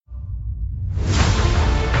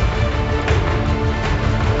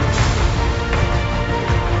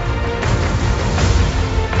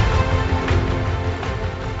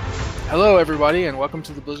everybody, and welcome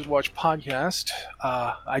to the Blizzard Watch podcast.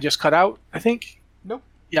 I just cut out, I think. Nope.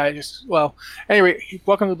 Yeah, anyway,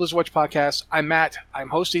 welcome to the Blizzard Watch podcast. I'm Matt. I'm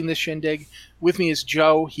hosting this shindig. With me is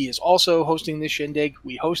Joe. He is also hosting this shindig.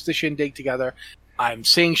 We host the shindig together. I'm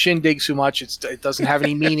saying shindig so much, it doesn't have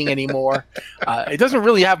any meaning anymore. It doesn't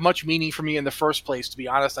really have much meaning for me in the first place, to be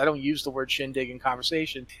honest. I don't use the word shindig in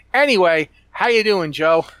conversation. Anyway, how you doing,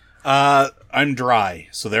 Joe? I'm dry,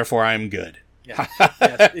 so therefore I'm good. Yeah,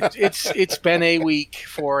 it's been a week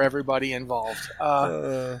for everybody involved.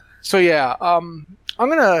 I'm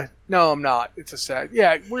not. It's a sad.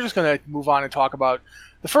 Yeah, we're just gonna move on and talk about.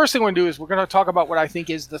 The first thing we're gonna do is we're gonna talk about what I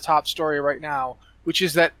think is the top story right now, which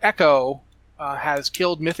is that Echo has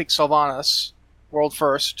killed Mythic Sylvanas, world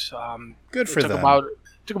first. Good for them.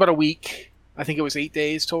 Took about a week. I think it was 8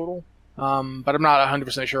 days total. But I'm not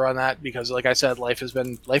 100% sure on that because, like I said, life has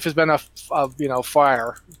been a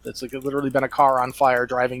fire. It's like literally been a car on fire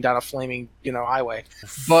driving down a flaming highway.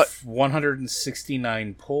 But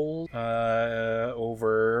 169 pulls over.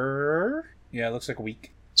 Yeah, it looks like a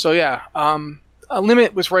week. So yeah, a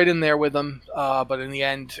limit was right in there with them. But in the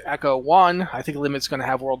end, Echo won. I think Limit's going to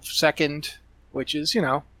have world second, which is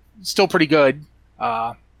still pretty good.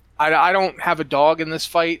 I don't have a dog in this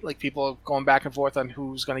fight. Like, people are going back and forth on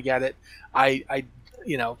who's going to get it.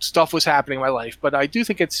 Stuff was happening in my life, but I do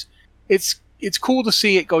think it's cool to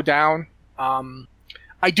see it go down. I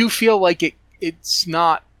do feel like it's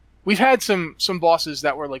not. We've had some bosses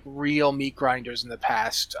that were like real meat grinders in the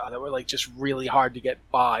past that were like just really hard to get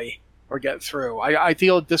by or get through. I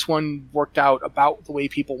feel this one worked out about the way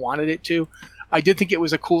people wanted it to. I did think it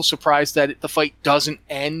was a cool surprise that the fight doesn't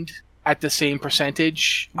end at the same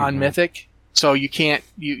percentage on Mythic, so you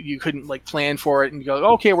couldn't like plan for it and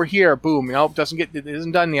go, okay, we're here, boom, it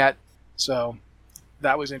isn't done yet. So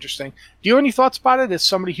that was interesting. Do you have any thoughts about it as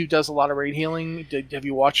somebody who does a lot of raid healing? Have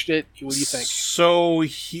you watched it? What do you think? So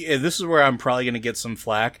this is where I'm probably going to get some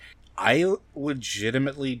flack. I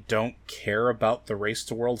legitimately don't care about the race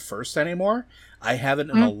to world first anymore. I haven't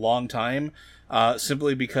in a long time.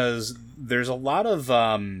 Simply because there's a lot of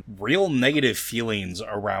real negative feelings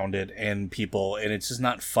around it and people, and it's just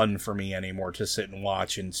not fun for me anymore to sit and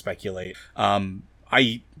watch and speculate.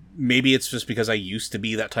 Maybe it's just because I used to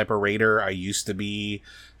be that type of raider. I used to be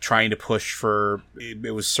trying to push for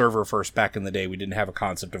it was server first back in the day. We didn't have a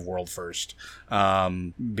concept of world first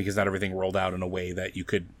because not everything rolled out in a way that you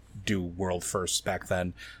could do world first back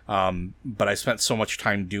then. But I spent so much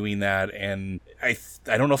time doing that, and I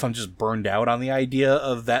don't know if I'm just burned out on the idea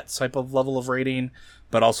of that type of level of rating,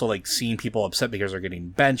 but also like seeing people upset because they're getting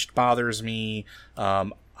benched bothers me.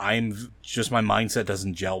 I'm just, my mindset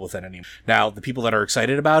doesn't gel with it anymore. Now, the people that are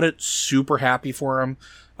excited about it, super happy for them.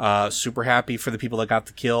 Super happy for the people that got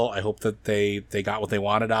the kill. I hope that they got what they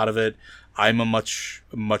wanted out of it. I'm a much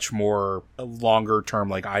more longer term,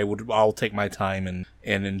 like I'll take my time and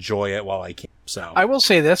enjoy it while I can. So I will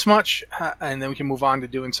say this much, and then we can move on to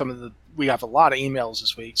doing we have a lot of emails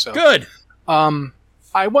this week. So good.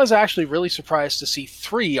 I was actually really surprised to see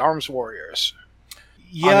 3 Arms Warriors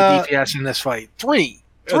on the DPS in this fight. Three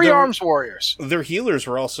Arms Warriors. Their healers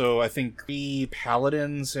were also, I think, 3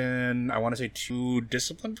 Paladins and I want to say 2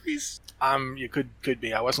 Discipline Priests. You could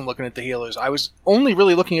be. I wasn't looking at the healers. I was only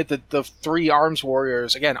really looking at the 3 Arms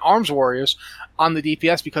Warriors. Again, Arms Warriors on the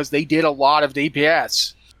DPS because they did a lot of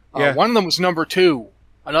DPS. One of them was number 2.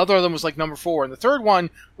 Another of them was like number 4. And the third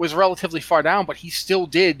one was relatively far down, but he still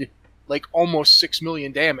did like almost 6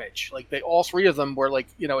 million damage. Like all 3 of them were like,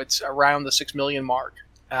 it's around the 6 million mark.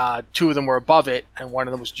 2 of them were above it, and 1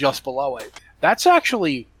 of them was just below it. That's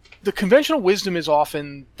actually, the conventional wisdom is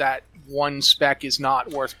often that one spec is not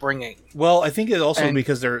worth bringing. Well, I think it's also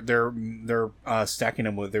because they're stacking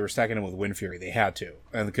them with Wind Fury. They had to,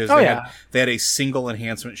 and because they had a single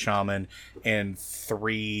enhancement shaman and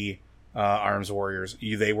 3 Arms Warriors.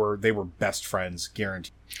 They were best friends,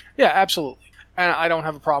 guaranteed. Yeah, absolutely, and I don't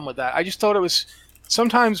have a problem with that. I just thought it was.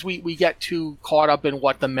 Sometimes we get too caught up in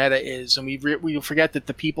what the meta is, and we forget that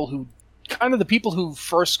the people who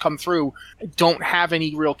first come through don't have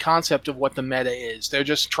any real concept of what the meta is. They're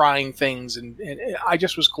just trying things, and I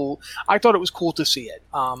just was cool. I thought it was cool to see it.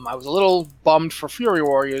 I was a little bummed for Fury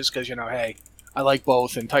Warriors because, hey, I like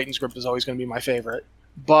both, and Titan's Grip is always going to be my favorite.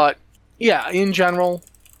 But, yeah, in general,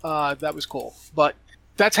 that was cool. But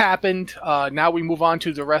that's happened. Now we move on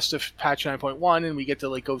to the rest of patch 9.1, and we get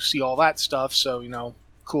to go see all that stuff. So,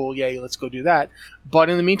 cool, yay, let's go do that. But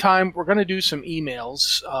in the meantime, we're going to do some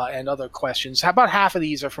emails and other questions. About half of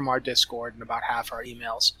these are from our Discord, and about half are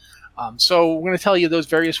emails. So we're going to tell you those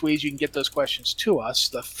various ways you can get those questions to us.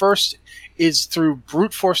 The first is through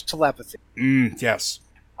brute force telepathy. Yes.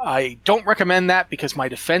 I don't recommend that because my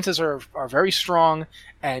defenses are very strong,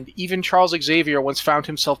 and even Charles Xavier once found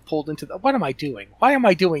himself pulled into the... What am I doing? Why am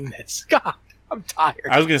I doing this? God, I'm tired.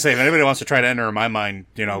 I was going to say, if anybody wants to try to enter in my mind,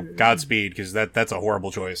 Godspeed, because that's a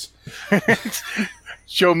horrible choice.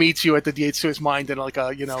 Joe meets you at the gates to his mind and I'll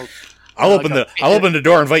open the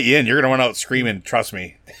door and invite you in. You're going to run out screaming, trust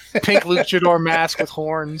me. Pink luchador mask with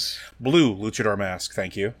horns. Blue luchador mask,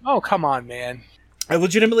 thank you. Oh, come on, man. I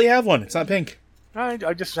legitimately have one. It's not pink. I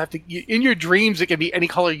just have to... In your dreams, it can be any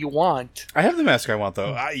color you want. I have the mask I want,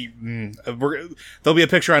 though. There'll be a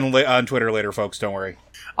picture on Twitter later, folks. Don't worry.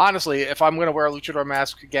 Honestly, if I'm going to wear a luchador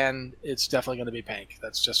mask again, it's definitely going to be pink.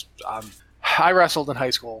 That's just... I wrestled in high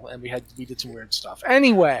school, and we did some weird stuff.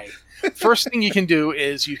 Anyway, first thing you can do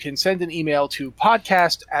is you can send an email to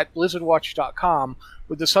podcast@blizzardwatch.com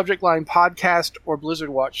with the subject line podcast or Blizzard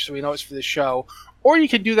Watch, so we know it's for this show. Or you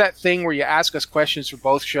can do that thing where you ask us questions for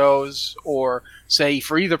both shows, or say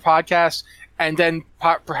for either podcast, and then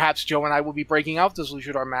perhaps Joe and I will be breaking out those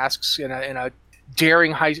luchador masks in a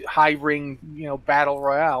daring high ring battle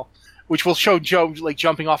royale, which will show Joe like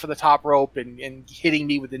jumping off of the top rope and hitting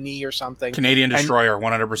me with a knee or something. Canadian Destroyer,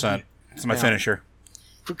 100%. It's my finisher.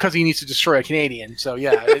 Because he needs to destroy a Canadian. So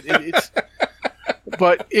yeah, it's.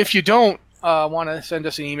 But if you don't want to send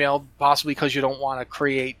us an email, possibly because you don't want to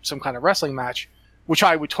create some kind of wrestling match, which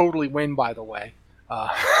I would totally win, by the way.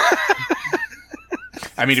 I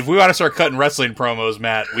mean, if we want to start cutting wrestling promos,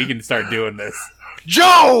 Matt, we can start doing this.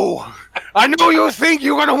 Joe! I know you think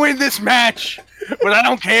you're going to win this match, but I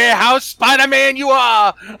don't care how Spider-Man you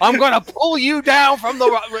are. I'm going to pull you down from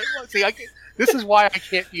the... See, this is why I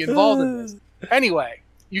can't be involved in this. Anyway,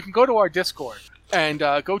 you can go to our Discord and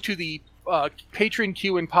go to the Patreon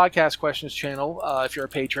Q and Podcast Questions channel if you're a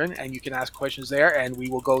patron, and you can ask questions there, and we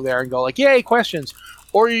will go there and go like, yay, questions.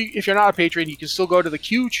 Or if you're not a patron, you can still go to the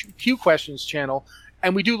Q Questions channel,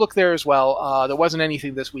 and we do look there as well. There wasn't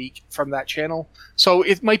anything this week from that channel, so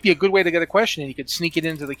it might be a good way to get a question, and you could sneak it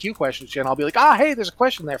into the Q Questions channel. I'll be like, hey, there's a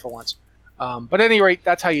question there for once. But at any rate,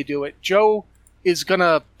 that's how you do it. Joe is going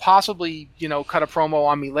to possibly, cut a promo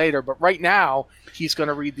on me later, but right now, he's going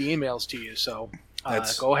to read the emails to you, so...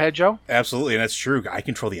 go ahead, Joe. Absolutely, and that's true. I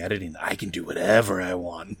control the editing. I can do whatever I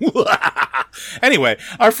want. Anyway,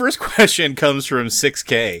 our first question comes from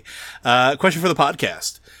 6K. Question for the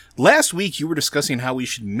podcast. Last week, you were discussing how we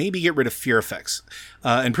should maybe get rid of fear effects.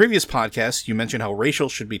 In previous podcasts, you mentioned how racial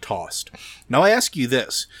should be tossed. Now I ask you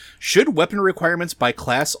this. Should weapon requirements by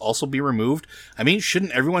class also be removed? I mean,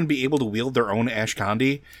 shouldn't everyone be able to wield their own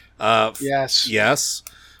Ashkandi? Yes. Yes.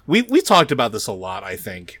 We talked about this a lot, I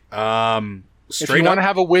think. If you want to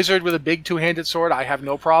have a wizard with a big two-handed sword, I have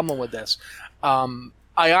no problem with this. I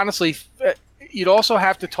honestly... You'd also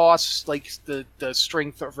have to toss like the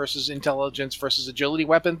strength versus intelligence versus agility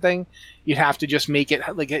weapon thing. You'd have to just make it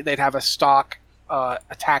like they'd have a stock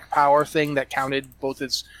attack power thing that counted both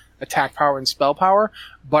its attack power and spell power,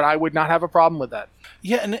 but I would not have a problem with that.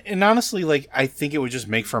 Yeah, and honestly, like, I think it would just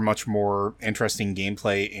make for much more interesting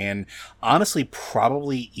gameplay and honestly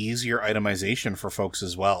probably easier itemization for folks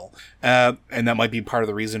as well. And that might be part of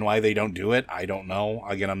the reason why they don't do it. I don't know.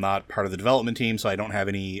 Again, I'm not part of the development team, so I don't have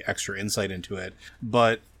any extra insight into it.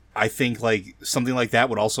 But I think like something like that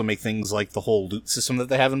would also make things like the whole loot system that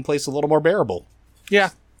they have in place a little more bearable. Yeah.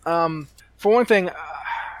 For one thing,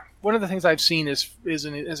 one of the things I've seen as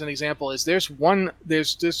an example is there's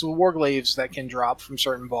warglaives that can drop from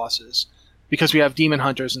certain bosses because we have demon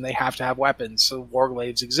hunters and they have to have weapons. So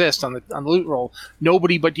warglaives exist on the loot roll.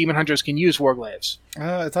 Nobody but demon hunters can use warglaives.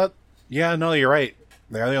 I thought, yeah, no, you're right.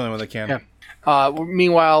 They're the only one that can. Yeah.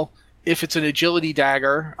 Meanwhile, if it's an agility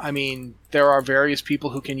dagger, I mean, there are various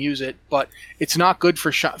people who can use it, but it's not good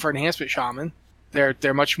for enhancement shaman.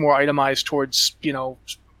 They're much more itemized towards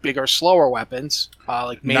bigger, slower weapons,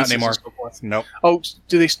 like maces. Not anymore. And so forth. Nope. Oh,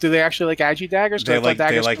 do they actually like agi daggers? They like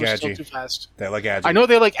agi. Still too fast. They like agi. I know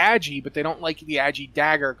they like agi, but they don't like the agi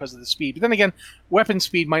dagger because of the speed. But then again, weapon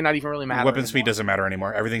speed might not even really matter. Weapon speed doesn't matter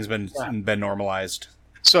anymore. Everything's been normalized.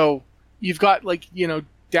 So you've got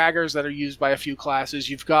daggers that are used by a few classes.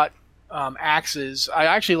 You've got axes. I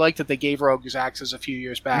actually like that they gave rogues axes a few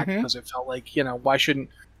years back because it felt like why shouldn't.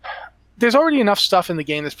 There's already enough stuff in the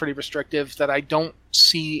game that's pretty restrictive that I don't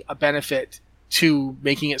see a benefit to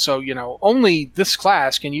making it so, only this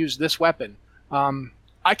class can use this weapon.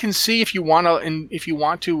 I can see if you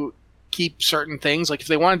want to keep certain things, like if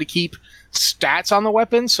they wanted to keep stats on the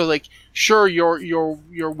weapon, so like, sure, your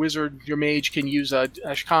wizard, your mage can use a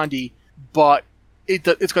Ashkandi, but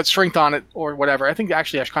it's got strength on it or whatever. I think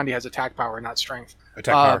actually Ashkandi has attack power, not strength.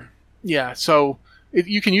 Attack power. Yeah, so...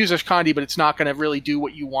 You can use Ashkandi, but it's not going to really do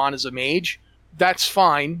what you want as a mage. That's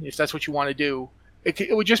fine if that's what you want to do.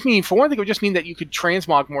 It would just mean, for one thing, it would just mean that you could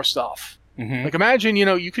transmog more stuff. Mm-hmm. Like, imagine,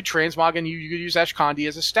 you could transmog and you could use Ashkandi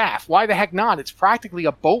as a staff. Why the heck not? It's practically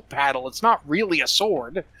a boat paddle. It's not really a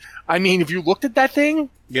sword. I mean, if you looked at that thing...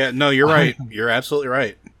 Yeah, no, you're right. You're absolutely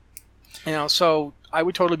right. So I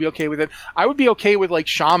would totally be okay with it. I would be okay with, like,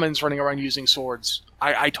 shamans running around using swords.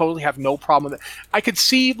 I totally have no problem with it. I could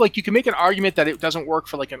see, like, you can make an argument that it doesn't work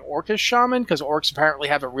for, like, an orcish shaman, because orcs apparently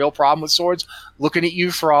have a real problem with swords. Looking at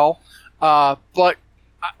you, Thrall. But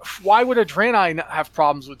why would a Draenei not have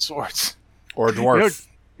problems with swords? Or a dwarf.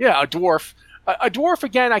 Yeah, a dwarf. A dwarf,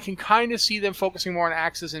 again, I can kind of see them focusing more on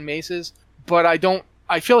axes and maces, but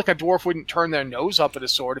I feel like a dwarf wouldn't turn their nose up at a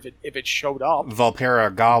sword if it showed up.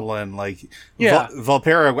 Valpera, goblin, like... Yeah.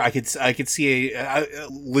 Valpera, I could see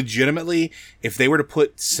legitimately, if they were to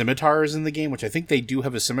put scimitars in the game, which I think they do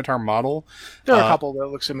have a scimitar model... There are a couple that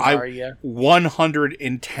look scimitar, yeah.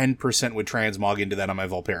 110% would transmog into that on my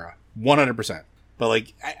Valpera. 100%. But,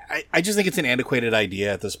 like, I just think it's an antiquated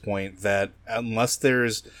idea at this point that unless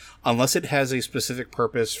it has a specific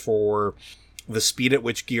purpose for the speed at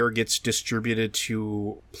which gear gets distributed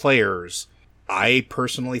to players, I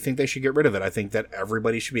personally think they should get rid of it. I think that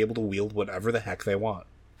everybody should be able to wield whatever the heck they want.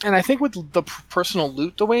 And I think with the personal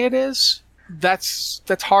loot the way it is, that's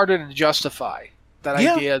harder to justify. That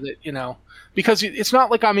idea that, because it's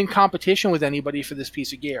not like I'm in competition with anybody for this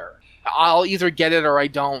piece of gear. I'll either get it or I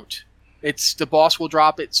don't. It's the boss will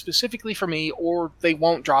drop it specifically for me, or they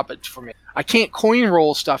won't drop it for me. I can't coin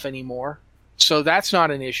roll stuff anymore, so that's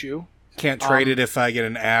not an issue. Can't trade it if I get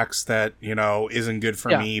an axe that, isn't good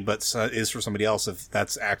for me, but is for somebody else. If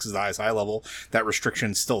that's axe is the highest high level, that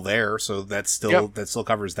restriction's still there, so that still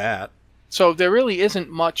covers that. So there really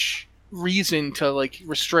isn't much reason to, like,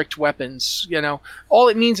 restrict weapons. All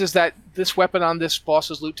it means is that this weapon on this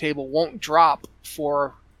boss's loot table won't drop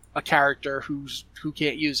for a character who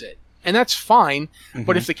can't use it. And that's fine,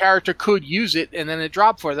 but if the character could use it and then it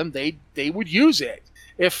dropped for them, they would use it.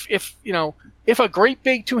 If a great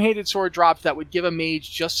big two-handed sword dropped that would give a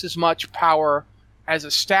mage just as much power as a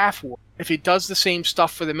staff would, if it does the same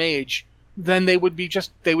stuff for the mage, then they would be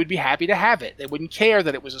happy to have it. They wouldn't care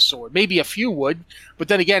that it was a sword. Maybe a few would, but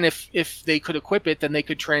then again, if they could equip it, then they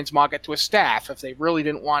could transmog it to a staff if they really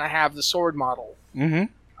didn't want to have the sword model.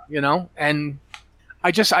 Mm-hmm. And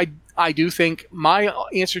I do think my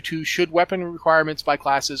answer to should weapon requirements by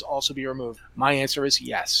classes also be removed? My answer is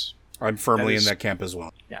yes. I'm firmly in that camp as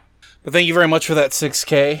well. Yeah. But thank you very much for that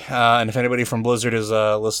 6K. And if anybody from Blizzard is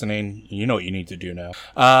listening, you know what you need to do now.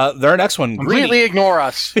 Our next one. Completely ignore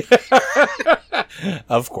us.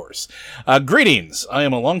 Of course. Greetings. I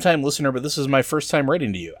am a long-time listener, but this is my first time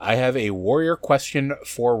writing to you. I have a warrior question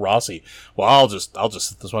for Rossi. Well, I'll just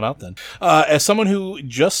set this one out then. As someone who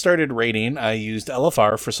just started raiding, I used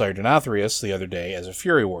LFR for Sardonathrius the other day as a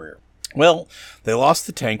Fury Warrior. Well, they lost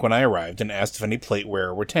the tank when I arrived and asked if any plate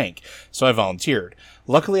wearer were tank, so I volunteered.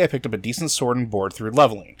 Luckily, I picked up a decent sword and board through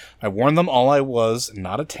leveling. I warned them all I was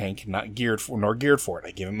not a tank, nor geared for it.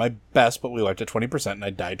 I gave it my best, but we wiped at 20% and I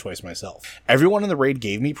died twice myself. Everyone in the raid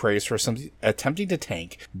gave me praise for attempting to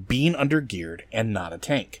tank, being undergeared, and not a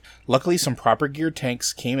tank. Luckily, some proper geared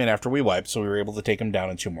tanks came in after we wiped, so we were able to take them down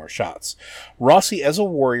in 2 more shots. Rossi, as a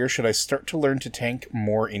warrior, should I start to learn to tank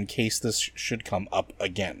more in case this should come up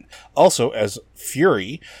again? Also, as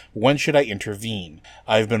Fury, when should I intervene?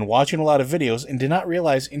 I've been watching a lot of videos and did not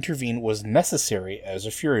realize intervene was necessary as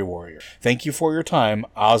a Fury Warrior. Thank you for your time,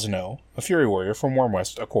 Osno, a Fury Warrior from Warm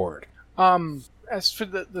West Accord. As for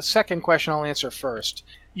the second question, I'll answer first.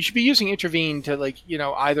 You should be using intervene to,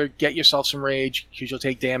 either get yourself some rage, because you'll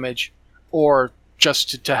take damage, or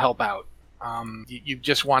just to help out. You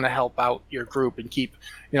just want to help out your group and keep,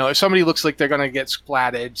 if somebody looks like they're going to get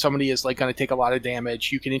splatted, somebody is going to take a lot of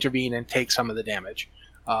damage, you can intervene and take some of the damage.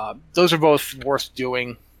 Those are both worth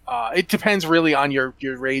doing. It depends really on your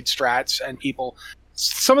raid strats and people.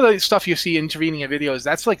 Some of the stuff you see intervening in videos,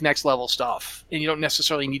 that's like next level stuff, and you don't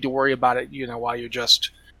necessarily need to worry about it, while you're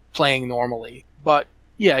just playing normally. But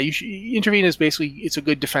yeah, intervene is basically, it's a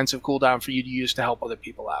good defensive cooldown for you to use to help other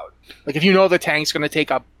people out. Like if the tank's going to take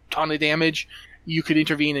a ton of damage, you could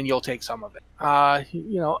intervene and you'll take some of it.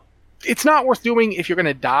 It's not worth doing if you're going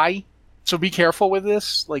to die. So be careful with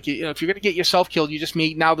this. Like, if you're going to get yourself killed, you just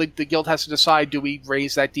now the guild has to decide: do we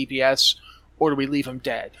raise that DPS or do we leave him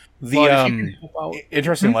dead?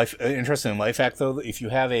 Interesting life hack though. If you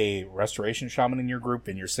have a restoration shaman in your group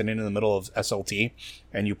and you're sitting in the middle of SLT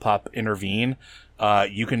and you pop intervene,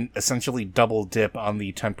 you can essentially double dip on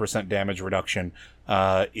the 10% damage reduction.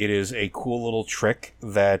 It is a cool little trick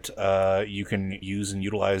that you can use and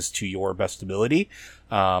utilize to your best ability.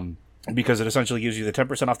 because it essentially gives you the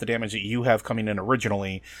 10% off the damage that you have coming in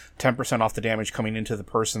originally, 10% off the damage coming into the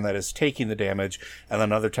person that is taking the damage, and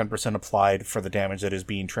another 10% applied for the damage that is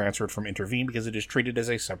being transferred from Intervene because it is treated as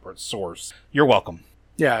a separate source. You're welcome.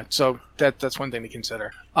 Yeah, so that's one thing to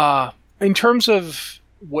consider. In terms of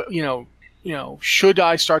what should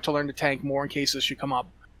I start to learn to tank more in case this should come up?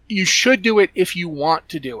 You should do it if you want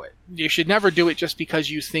to do it. You should never do it just because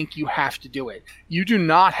you think you have to do it. You do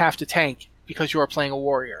not have to tank because you are playing a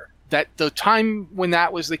warrior. That the time when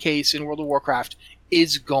that was the case in World of Warcraft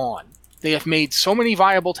is gone. They have made so many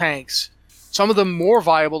viable tanks, some of them more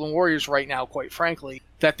viable than warriors right now, quite frankly,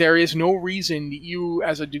 that there is no reason that you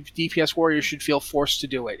as a DPS warrior should feel forced to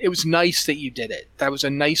do it. It was nice that you did it. That was a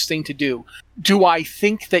nice thing to do. Do I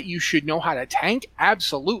think that you should know how to tank?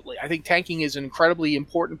 Absolutely. I think tanking is an incredibly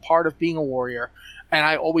important part of being a warrior, and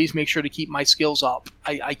I always make sure to keep my skills up.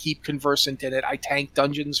 I keep conversant in it. I tank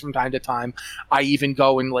dungeons from time to time. I even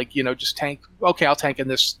go and just tank. Okay, I'll tank in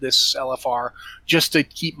this LFR just to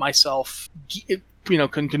keep myself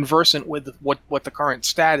conversant with what the current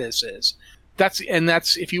status is. That's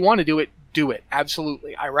if you want to do it, do it.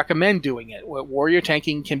 Absolutely. I recommend doing it. Warrior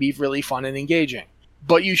tanking can be really fun and engaging.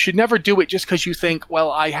 But you should never do it just because you think, well,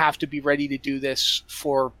 I have to be ready to do this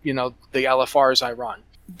for, the LFRs I run.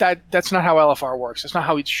 That's not how LFR works. That's not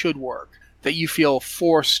how it should work. That you feel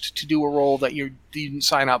forced to do a role that you didn't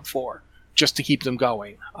sign up for just to keep them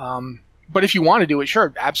going. But if you want to do it,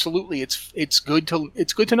 sure, absolutely. It's good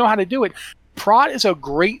to know how to do it. Prot is a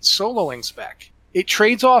great soloing spec. It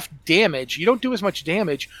trades off damage. You don't do as much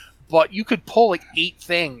damage, but you could pull 8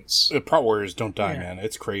 things. The Prot warriors don't die, man.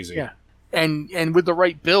 It's crazy. Yeah. And with the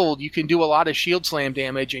right build, you can do a lot of shield slam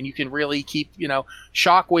damage, and you can really keep,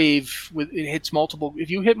 Shockwave, it hits multiple. If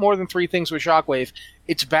you hit more than 3 things with Shockwave,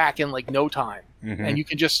 it's back in no time. Mm-hmm. And you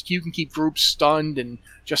can keep groups stunned and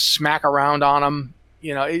just smack around on them.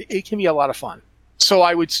 It can be a lot of fun. So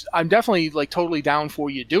I'm definitely totally down for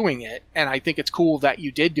you doing it, and I think it's cool that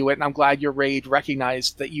you did do it, and I'm glad your raid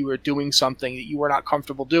recognized that you were doing something that you were not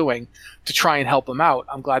comfortable doing to try and help them out.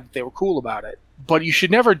 I'm glad that they were cool about it. But you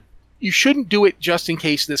shouldn't do it just in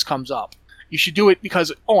case this comes up. You should do it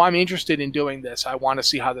because, I'm interested in doing this. I want to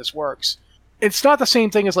see how this works. It's not the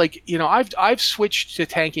same thing as I've switched to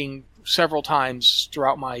tanking several times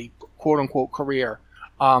throughout my quote unquote career.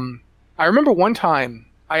 I remember one time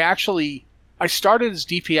I started as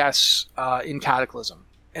DPS in Cataclysm,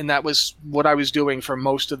 and that was what I was doing for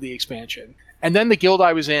most of the expansion. And then the guild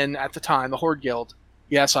I was in at the time, the Horde Guild,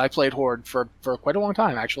 yes, I played Horde for quite a long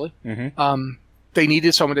time, actually. Mm-hmm. They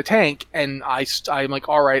needed someone to tank, and I'm like,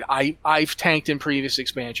 all right, I've tanked in previous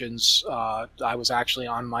expansions. I was actually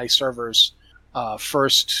on my server's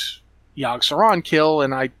first Yogg-Saron kill,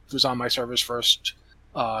 and I was on my server's first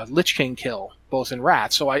Lich King kill, both in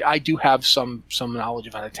Wrath. So I do have some knowledge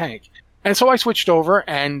of how to tank. And so I switched over,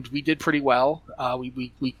 and we did pretty well.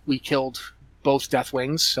 We killed both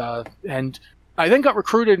Deathwings, and I then got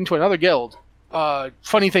recruited into another guild.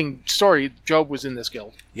 Funny story, Job was in this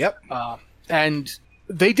guild. Yep. And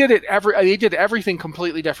they did everything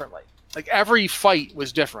completely differently. Every fight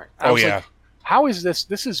was different. I was like, how is this?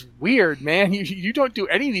 This is weird, man. You don't do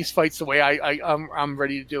any of these fights the way I'm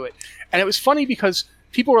ready to do it. And it was funny because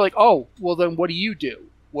people were like, oh, well then what do you do?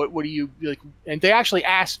 What do you like? And they actually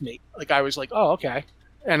asked me. I was like, oh, okay.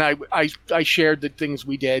 And I shared the things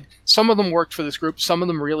we did. Some of them worked for this group. Some of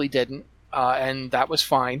them really didn't. And that was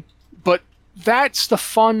fine. But that's the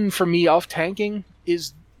fun for me of tanking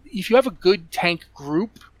is if you have a good tank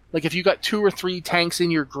group, if you got 2 or 3 tanks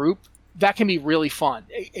in your group, that can be really fun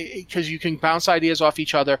because you can bounce ideas off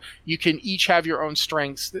each other. You can each have your own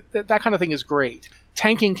strengths. That kind of thing is great.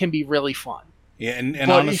 Tanking can be really fun. Yeah,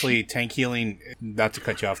 and honestly, tank healing, not to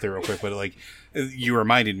cut you off there real quick, but you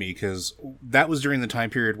reminded me because that was during the time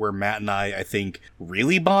period where Matt and I think,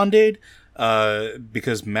 really bonded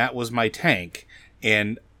because Matt was my tank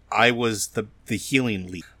and I was the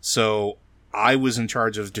healing lead. So I was in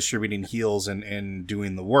charge of distributing heals and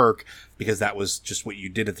doing the work because that was just what you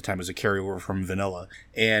did at the time as a carryover from vanilla.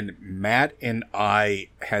 And Matt and I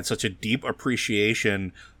had such a deep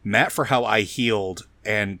appreciation, Matt for how I healed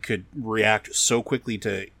and could react so quickly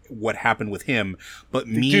to what happened with him, but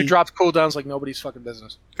me... Dude dropped cooldowns like nobody's fucking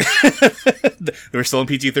business. They were still in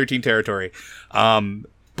PG-13 territory.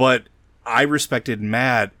 But I respected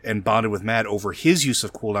Matt and bonded with Matt over his use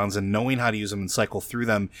of cooldowns and knowing how to use them and cycle through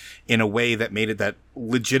them in a way that made it that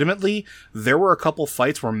legitimately there were a couple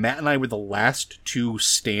fights where Matt and I were the last 2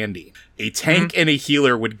 standing. A tank and a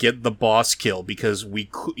healer would get the boss kill because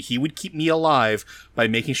he would keep me alive by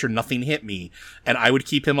making sure nothing hit me, and I would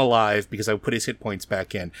keep him alive because I would put his hit points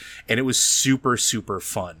back in, and it was super, super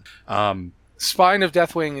fun. Spine of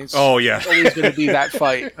Deathwing is always going to be that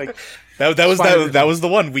fight. Like that was the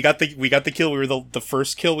one. We got the kill. We were the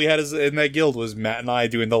first kill we had in that guild was Matt and I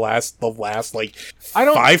doing the last like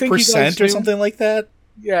 5% or something like that.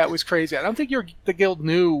 Yeah, it was crazy. I don't think the guild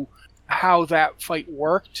knew how that fight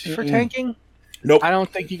worked for tanking. Nope. I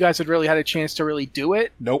don't think you guys had really had a chance to really do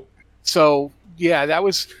it. Nope. So yeah, that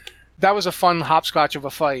was a fun hopscotch of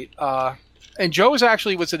a fight. And Joe was at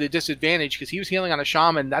a disadvantage because he was healing on a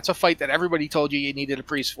shaman. That's a fight that everybody told you needed a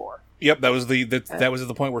priest for. Yep, that was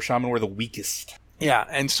the point where shaman were the weakest. Yeah,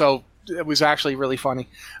 and so it was actually really funny.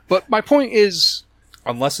 But my point is,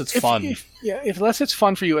 unless it's fun, unless it's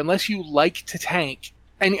fun for you, unless you like to tank,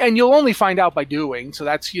 and you'll only find out by doing. So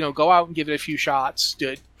that's go out and give it a few shots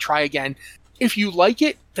to try again. If you like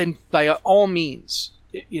it, then by all means,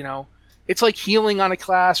 it's like healing on a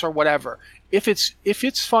class or whatever. If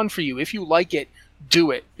it's fun for you, if you like it,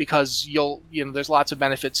 do it because there's lots of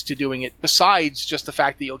benefits to doing it besides just the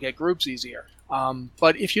fact that you'll get groups easier.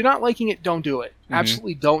 But if you're not liking it, don't do it. Mm-hmm.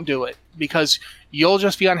 Absolutely don't do it because you'll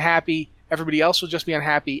just be unhappy. Everybody else will just be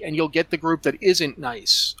unhappy and you'll get the group that isn't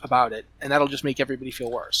nice about it. And that'll just make everybody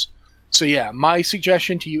feel worse. So yeah, my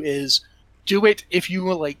suggestion to you is do it if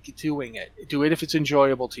you like doing it. Do it if it's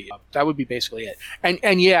enjoyable to you. That would be basically it.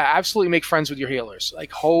 And yeah, absolutely make friends with your healers.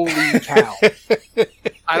 Like, holy cow.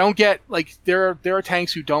 I don't get, like, there are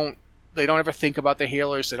tanks who don't ever think about the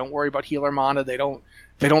healers. They don't worry about healer mana. They don't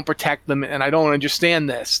protect them. And I don't understand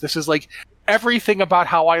this. This is like everything about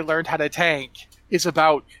how I learned how to tank is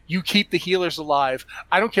about you keep the healers alive.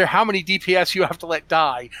 I don't care how many DPS you have to let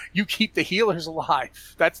die. You keep the healers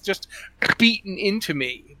alive. That's just beaten into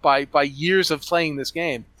me by years of playing this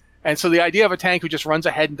game. And so the idea of a tank who just runs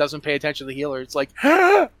ahead and doesn't pay attention to the healer, it's like,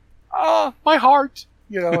 my heart.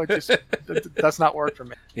 It just it does not work for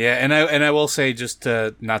me. Yeah, and I will say, just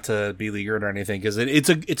not to be leered or anything, because it's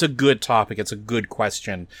a good topic. It's a good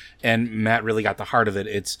question, and Matt really got the heart of it.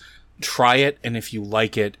 It's try it, and if you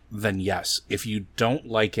like it, then yes. If you don't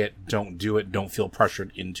like it, don't do it. Don't feel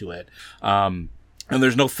pressured into it. And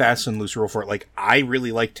there's no fast and loose rule for it. Like, I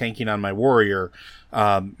really like tanking on my warrior,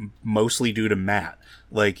 mostly due to Matt,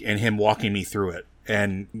 and him walking me through it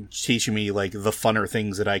and teaching me the funner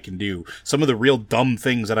things that I can do. Some of the real dumb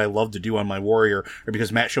things that I love to do on my warrior are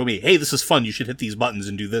because Matt showed me, hey, this is fun. You should hit these buttons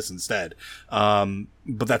and do this instead.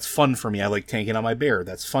 But that's fun for me. I like tanking on my bear.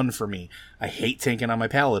 That's fun for me. I hate tanking on my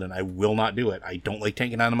paladin. I will not do it. I don't like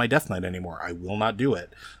tanking on my death knight anymore. I will not do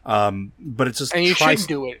it. But it's just, and you shouldn't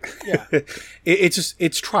do it. Yeah.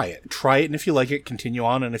 it's try it. Try it. And if you like it, continue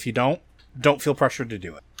on. And if you don't feel pressured to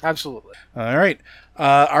do it. Absolutely. All right.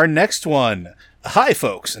 Our next one. Hi,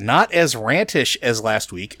 folks. Not as rantish as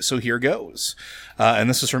last week, so here goes. And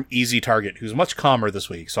this is from Easy Target, who's much calmer this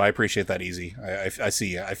week, so I appreciate that, Easy. I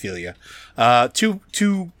see you. I feel you.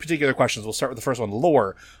 Two particular questions. We'll start with the first one.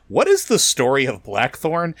 Lore. What is the story of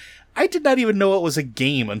Blackthorn? I did not even know it was a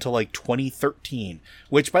game until 2013,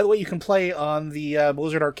 which, by the way, you can play on the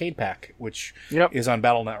Blizzard Arcade Pack, which is on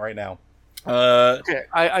Battle.net right now. Okay,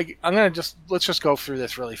 I'm gonna let's just go through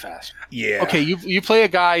this really fast. Yeah. Okay, you play a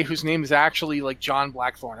guy whose name is actually John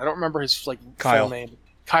Blackthorn. I don't remember his Kyle. full name.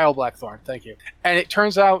 Kyle Blackthorn. Thank you. And it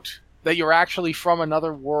turns out that you're actually from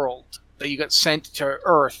another world. That you got sent to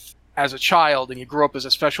Earth as a child, and you grew up as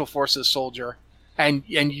a Special Forces soldier. And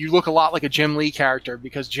you look a lot like a Jim Lee character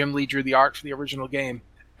because Jim Lee drew the art for the original game.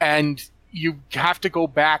 And you have to go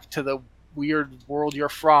back to the weird world you're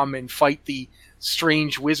from and fight the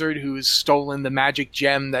strange wizard who's stolen the magic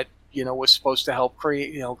gem that was supposed to help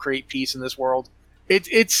create peace in this world.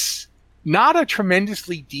 It's not a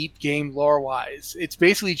tremendously deep game lore-wise. It's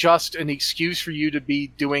basically just an excuse for you to be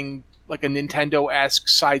doing a Nintendo-esque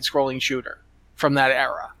side-scrolling shooter from that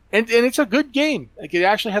era. And it's a good game. It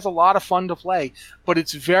actually has a lot of fun to play, but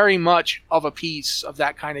it's very much of a piece of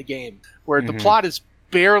that kind of game where the plot is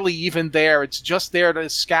barely even there. It's just there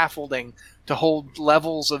as scaffolding to hold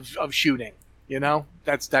levels of shooting.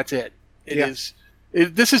 That's it.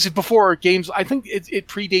 This is before games. I think it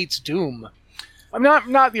predates Doom. I'm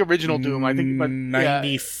not the original Doom. I think, but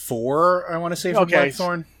 94. I want to say for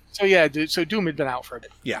Blackthorn. So yeah, so Doom had been out for a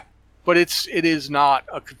bit. Yeah, but it is not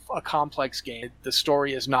a complex game. The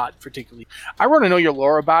story is not particularly. I want to know your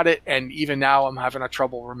lore about it, and even now I'm having a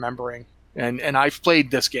trouble remembering. And I've played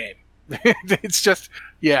this game. It's just,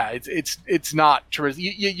 it's not true.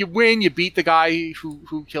 You win, you beat the guy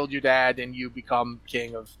who killed your dad, and you become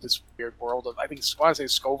king of this weird world of, I want to say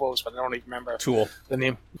Skovos, but I don't even remember Tool. The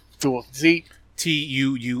name. Tool. Z.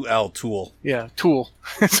 Tuul. Tool. Yeah, Tool.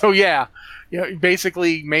 So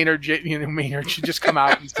basically Maynard should just come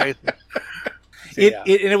out and say,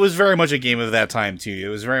 It was very much a game of that time too. It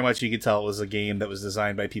was very much, you could tell it was a game that was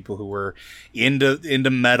designed by people who were into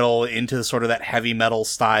metal, into sort of that heavy metal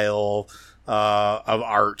style of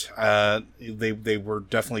art. They were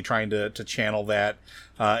definitely trying to channel that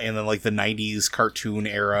in the like the 90s cartoon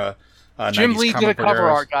era. Jim Lee did the cover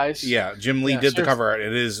art, guys. Yeah, Jim Lee did the cover art.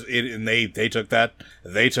 And they took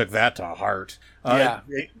that to heart.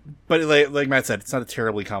 But like Matt said, it's not a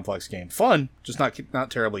terribly complex game. Fun, just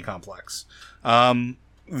not terribly complex.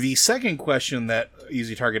 The second question that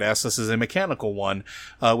Easy Target asks us is a mechanical one,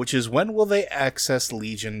 which is, when will they access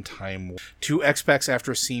Legion Time? 2 X-Packs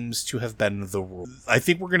after seems to have been the rule. I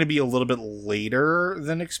think we're going to be a little bit later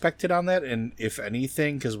than expected on that, and if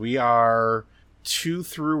anything, because we are 2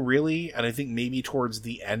 through, really, and I think maybe towards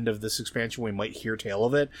the end of this expansion we might hear tale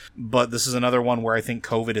of it, but this is another one where I think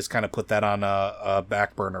COVID has kind of put that on a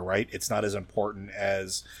back burner, right? It's not as important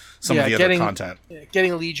as some of the other content.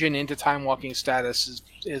 Getting Legion into time walking status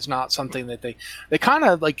is not something that they kind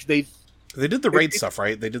of like. They did the raid stuff,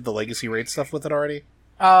 right? They did the legacy raid stuff with it already.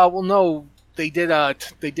 Well, no, they did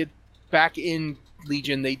back in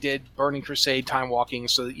Legion. They did Burning Crusade time walking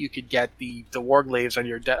so that you could get the Warglaives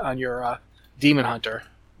on your Demon Hunter.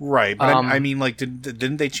 Right, but I mean, like,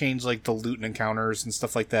 didn't they change like the loot and encounters and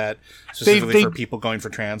stuff like that specifically for people going for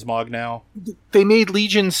transmog now? They made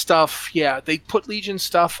Legion stuff. Yeah, they put Legion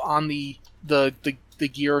stuff on the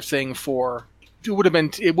gear thing for. It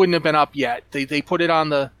wouldn't have been up yet. They put it on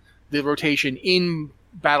the rotation in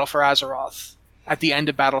Battle for Azeroth at the end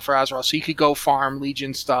of Battle for Azeroth, so you could go farm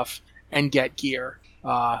Legion stuff and get gear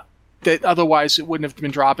that otherwise it wouldn't have been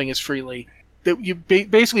dropping as freely. That you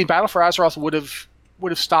basically Battle for Azeroth would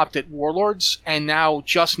have stopped at Warlords, and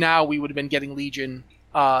just now we would have been getting Legion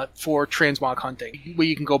for transmog hunting, where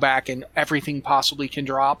you can go back and everything possibly can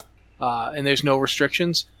drop, and there's no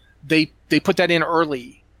restrictions. They put that in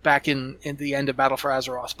early, back in the end of Battle for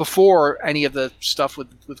Azeroth, before any of the stuff with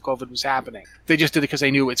COVID was happening. They just did it because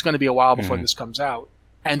they knew it's going to be a while before this comes out,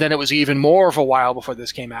 and then it was even more of a while before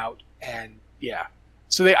this came out, and yeah.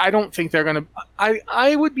 So I don't think they're going to...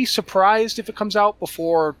 I would be surprised if it comes out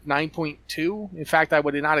before 9.2. In fact, I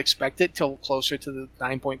would not expect it till closer to the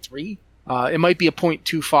 9.3. It might be a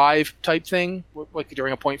 0.25 type thing. Like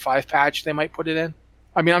during a 0.5 patch, they might put it in.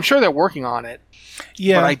 I mean, I'm sure they're working on it.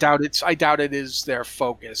 Yeah. But I doubt it is their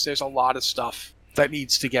focus. There's a lot of stuff that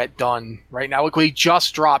needs to get done right now. Like, we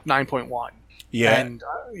just dropped 9.1. Yeah. And,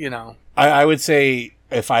 I would say...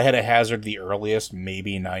 if I had to hazard the earliest,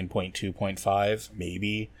 maybe 9.2.5,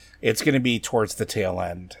 maybe. It's going to be towards the tail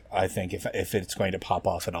end, I think, if it's going to pop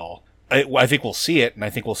off at all. I think we'll see it, and I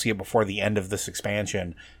think we'll see it before the end of this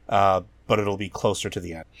expansion, but it'll be closer to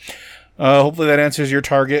the end. Hopefully that answers your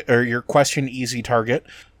target, or your question, Easy Target.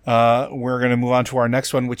 We're going to move on to our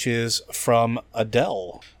next one, which is from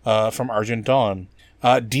Adele, from Argent Dawn.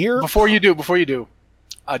 Dear... Before you do,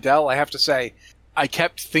 Adele, I have to say, I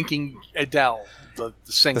kept thinking Adele... The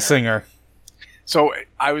singer. The singer. So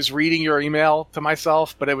I was reading your email to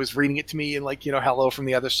myself, but I was reading it to me in hello from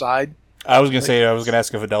the other side. I was going to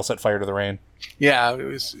ask if Adele set fire to the rain. Yeah, it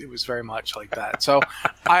was very much like that. So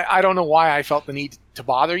I don't know why I felt the need to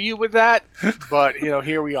bother you with that, but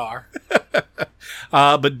here we are.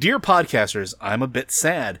 But dear podcasters, I'm a bit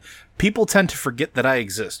sad. People tend to forget that I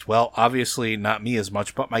exist. Well, obviously not me as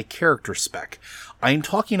much, but my character spec. I am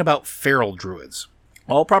talking about feral druids.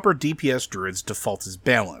 All proper DPS druids default as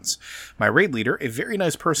balance. My raid leader, a very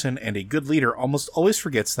nice person and a good leader, almost always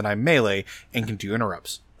forgets that I'm melee and can do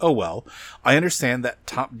interrupts. Oh well. I understand that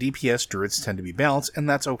top DPS druids tend to be balanced, and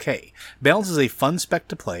that's okay. Balance is a fun spec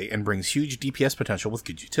to play and brings huge DPS potential with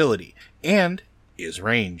good utility. And is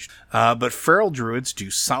ranged. But feral druids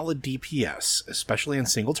do solid DPS, especially in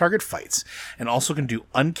single target fights, and also can do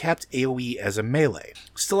uncapped AoE as a melee.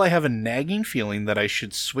 Still, I have a nagging feeling that I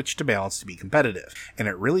should switch to balance to be competitive, and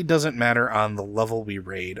it really doesn't matter on the level we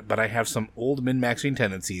raid, but I have some old min-maxing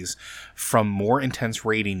tendencies from more intense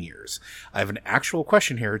raiding years. I have an actual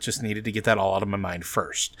question here, just needed to get that all out of my mind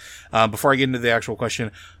first. Before I get into the actual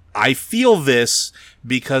question, I feel this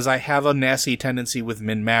because I have a nasty tendency with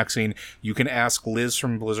min-maxing. You can ask Liz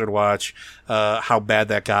from Blizzard Watch how bad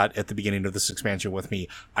that got at the beginning of this expansion with me.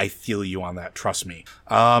 I feel you on that. Trust me.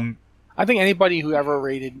 I think anybody who ever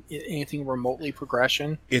rated anything remotely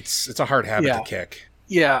progression, it's a hard habit to kick.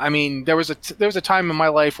 Yeah, I mean, there was a time in my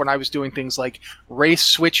life when I was doing things like race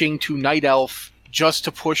switching to Night Elf just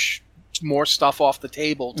to push more stuff off the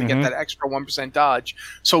table to get that extra 1% dodge,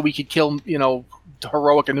 so we could kill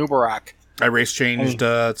heroic Anubarak. I race changed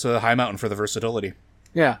to High Mountain for the versatility.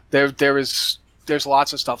 Yeah, there's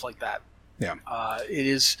lots of stuff like that. Yeah, it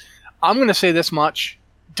is. I'm going to say this much: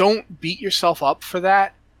 don't beat yourself up for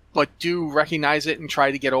that. but do recognize it and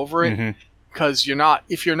try to get over it. Because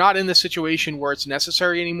if you're not in the situation where it's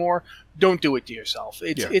necessary anymore, don't do it to yourself.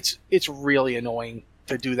 It's really annoying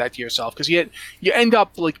to do that to yourself, because you end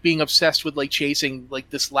up like being obsessed with like chasing like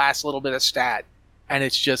this last little bit of stat, and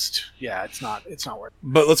it's just it's not worth it.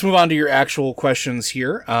 But let's move on to your actual questions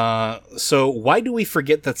here. So why do we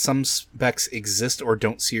forget that some specs exist or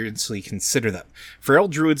don't seriously consider them? Feral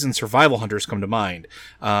druids and survival hunters come to mind.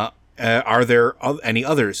 Are there any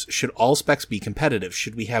others? Should all specs be competitive?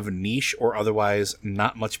 Should we have niche or otherwise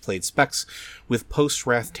not much played specs with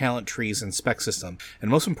post-wrath talent trees and spec system? And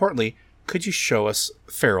most importantly, could you show us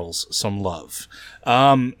ferals some love?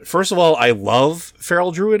 First of all, I love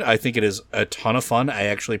Feral Druid. I think it is a ton of fun. I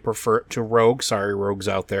actually prefer it to Rogue. Sorry, Rogues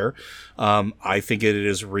out there. I think it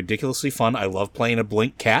is ridiculously fun. I love playing a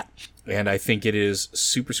Blink Cat, and I think it is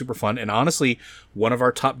super, super fun. And honestly, one of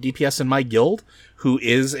our top DPS in my guild, who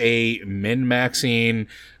is a min-maxing,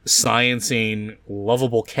 sciencing,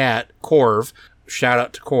 lovable cat, Corv, shout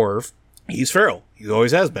out to Corv, he's feral. He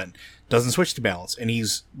always has been. Doesn't switch to balance, and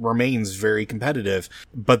remains very competitive,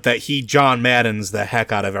 but that he John Maddens the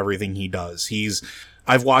heck out of everything he does.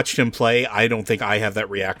 I've watched him play. I don't think I have that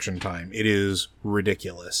reaction time. It is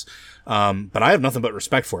ridiculous. But I have nothing but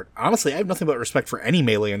respect for it. Honestly, I have nothing but respect for any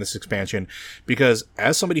melee in this expansion, because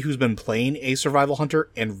as somebody who's been playing a survival hunter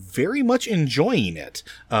and very much enjoying it,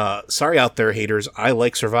 sorry out there haters, I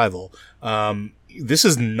like survival. This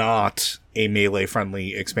is not a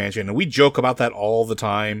melee-friendly expansion, and we joke about that all the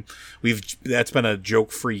time. That's been a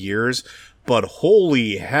joke for years, but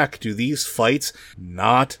holy heck, do these fights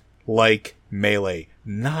not like melee.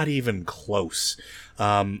 Not even close.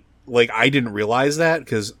 I didn't realize that,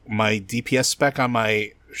 because my DPS spec on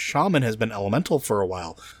my Shaman has been elemental for a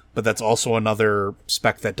while, but that's also another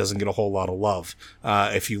spec that doesn't get a whole lot of love.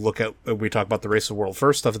 If you look at, we talked about the Race of the World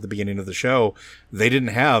First stuff at the beginning of the show, they didn't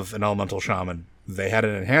have an elemental Shaman. They had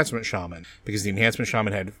an enhancement Shaman, because the enhancement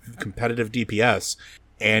Shaman had competitive DPS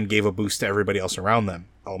and gave a boost to everybody else around them.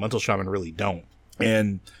 Elemental Shaman really don't.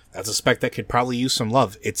 And that's a spec that could probably use some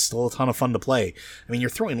love. It's still a ton of fun to play. I mean, you're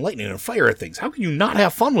throwing lightning and fire at things. How can you not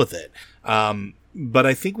have fun with it? But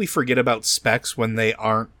I think we forget about specs when they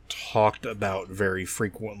aren't talked about very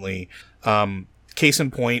frequently. Case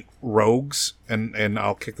in point, rogues, and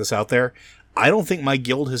I'll kick this out there. I don't think my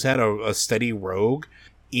guild has had a steady rogue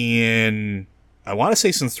in, I want to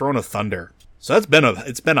say, since Throne of Thunder. So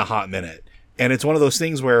it's been a hot minute. And it's one of those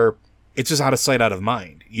things where it's just out of sight, out of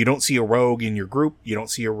mind. You don't see a rogue in your group, you don't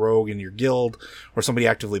see a rogue in your guild, or somebody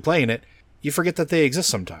actively playing it. You forget that they exist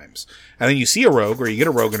sometimes. And then you see a rogue, or you get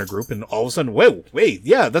a rogue in a group, and all of a sudden, wait,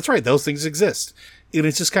 yeah, that's right, those things exist. And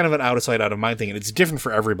it's just kind of an out of sight, out of mind thing, and it's different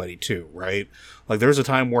for everybody too, right? Like, there's a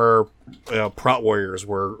time where Prot Warriors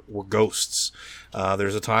were ghosts.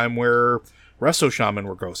 There's a time where Resto Shaman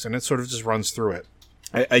were ghosts, and it sort of just runs through it.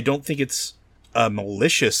 I don't think it's a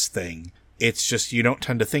malicious thing. It's just you don't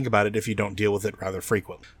tend to think about it if you don't deal with it rather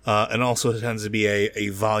frequently. And also it tends to be a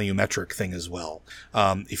volumetric thing as well.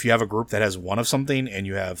 If you have a group that has one of something and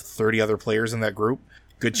you have 30 other players in that group,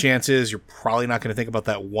 good chances you're probably not going to think about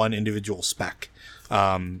that one individual spec.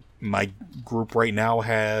 My group right now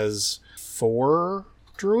has 4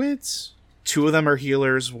 druids. 2 of them are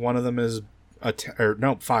healers. One of them is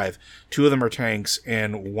 5. 2 of them are tanks,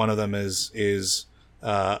 and one of them is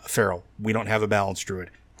feral. We don't have a balanced druid.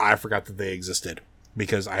 I forgot that they existed,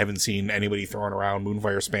 because I haven't seen anybody throwing around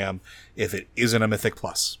Moonfire spam if it isn't a Mythic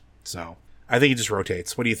Plus. So I think it just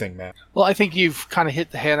rotates. What do you think, Matt? Well, I think you've kind of hit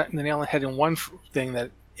the nail on the head in one thing, that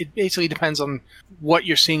it basically depends on what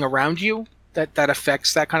you're seeing around you that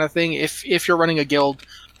affects that kind of thing. If you're running a guild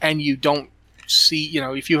and you don't see,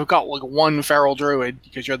 if you've got like one feral druid,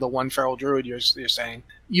 because you're the one feral druid you're saying,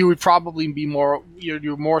 you would probably be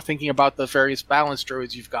you're more thinking about the various balanced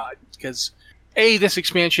druids you've got, because this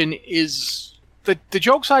expansion is the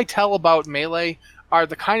jokes I tell about melee are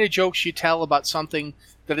the kind of jokes you tell about something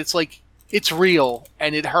that it's like, it's real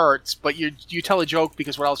and it hurts, but you tell a joke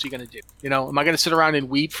because what else are you going to do? Am I going to sit around and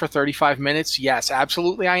weep for 35 minutes? Yes,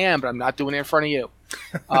 absolutely I am, but I'm not doing it in front of you.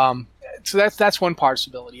 So that's one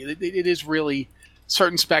possibility. It is really,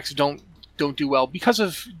 certain specs don't do well because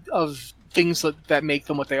of things that make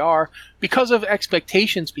them what they are, because of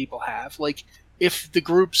expectations people have. Like, if the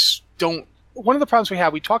groups don't, one of the problems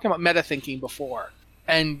we talked about meta thinking before,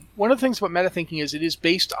 and one of the things about meta thinking is it is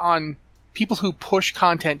based on people who push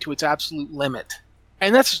content to its absolute limit,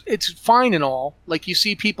 and it's fine and all. Like, you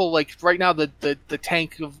see people like right now, the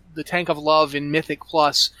tank of love in Mythic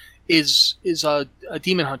Plus is a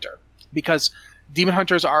demon hunter, because demon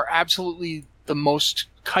hunters are absolutely the most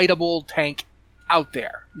kiteable tank out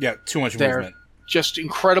there. Yeah, too much movement. just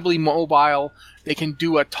incredibly mobile. They can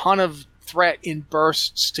do a ton of threat in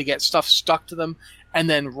bursts to get stuff stuck to them and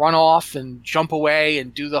then run off and jump away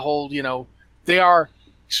and do the whole, they are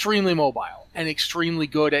extremely mobile and extremely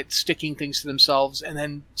good at sticking things to themselves, and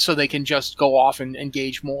then so they can just go off and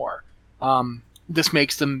engage more. This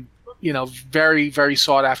makes them, very, very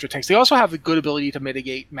sought after tanks. They also have the good ability to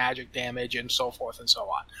mitigate magic damage and so forth and so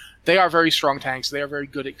on. They are very strong tanks. They are very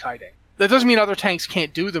good at kiting. That doesn't mean other tanks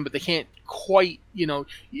can't do them, but they can't quite,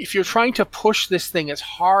 if you're trying to push this thing as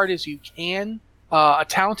hard as you can, a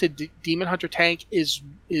talented Demon Hunter tank is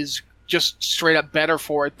just straight up better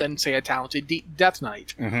for it than, say, a talented Death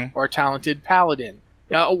Knight or a talented Paladin.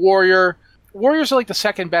 A warrior. Warriors are like the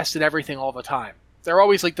second best at everything all the time. They're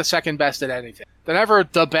always like the second best at anything. They're never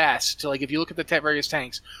the best. Like if you look at the various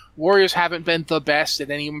tanks, warriors haven't been the best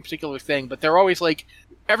at any particular thing, but they're always like,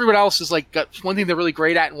 everyone else is like got one thing they're really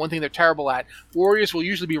great at and one thing they're terrible at. Warriors will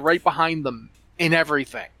usually be right behind them in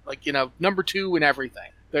everything. Like, number 2 in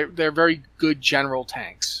everything. They're very good general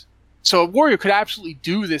tanks. So a warrior could absolutely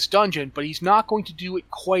do this dungeon, but he's not going to do it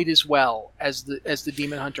quite as well as the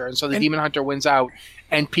Demon Hunter. And so the Demon Hunter wins out,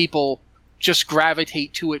 and people just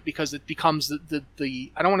gravitate to it because it becomes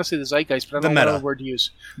the I don't want to say the zeitgeist, but I don't know what word to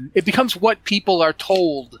use. It becomes what people are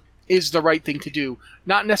told is the right thing to do,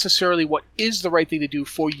 not necessarily what is the right thing to do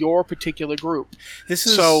for your particular group. This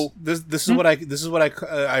is what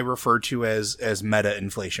I refer to as meta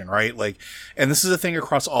inflation, right? Like, and this is a thing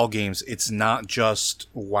across all games. It's not just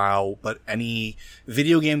WoW, but any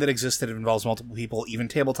video game that exists that involves multiple people, even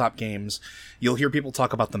tabletop games. You'll hear people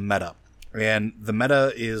talk about the meta, and the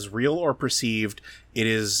meta is real or perceived. It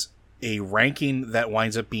is a ranking that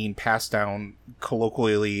winds up being passed down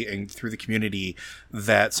colloquially and through the community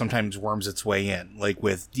that sometimes worms its way in, like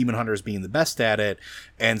with Demon Hunters being the best at it,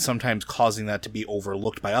 and sometimes causing that to be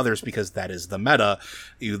overlooked by others because that is the meta.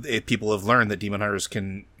 People have learned that Demon Hunters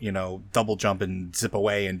can, double jump and zip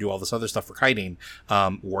away and do all this other stuff for kiting.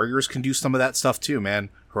 Warriors can do some of that stuff too, man.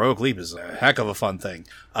 Heroic Leap is a heck of a fun thing.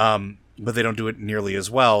 But they don't do it nearly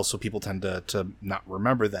as well, so people tend to not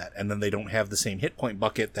remember that. And then they don't have the same hit point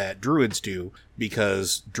bucket that druids do,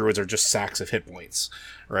 because druids are just sacks of hit points,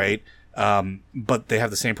 right? But they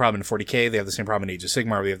have the same problem in 40k, they have the same problem in Age of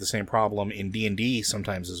Sigmar, they have the same problem in D&D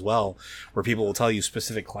sometimes as well, where people will tell you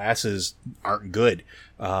specific classes aren't good.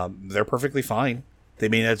 They're perfectly fine. They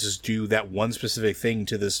may not just do that one specific thing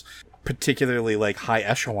to this particularly like high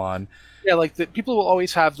echelon. Yeah, like people will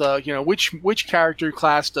always have the, which character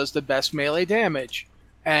class does the best melee damage,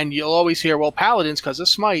 and you'll always hear, well, paladins because of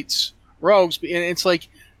smites, rogues, and it's like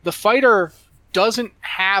the fighter doesn't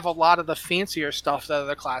have a lot of the fancier stuff that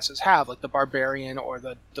other classes have, like the barbarian or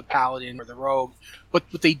the paladin or the rogue. But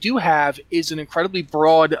what they do have is an incredibly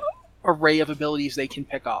broad array of abilities they can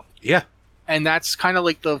pick up. Yeah, and that's kind of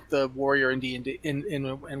like the warrior in D&D in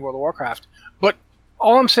World of Warcraft. But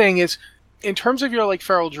all I'm saying is, in terms of your like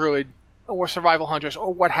feral druid or survival hunters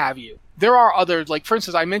or what have you, there are other, like for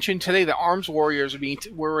instance, I mentioned today that arms warriors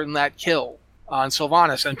were in that kill on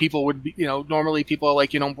Sylvanas, and people would be, normally people are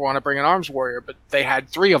like, you don't want to bring an arms warrior, but they had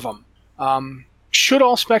 3 of them. Should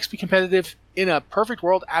all specs be competitive in a perfect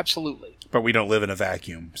world? Absolutely. But we don't live in a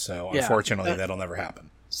vacuum, so unfortunately that'll never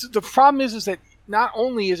happen. So the problem is that not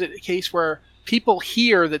only is it a case where people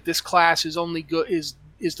hear that this class is only good is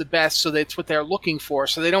the best, so that's what they're looking for,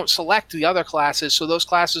 so they don't select the other classes, so those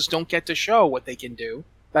classes don't get to show what they can do.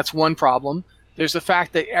 That's one problem. There's the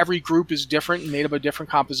fact that every group is different and made up of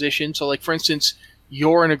different composition. So like for instance,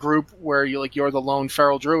 you're in a group where you're the lone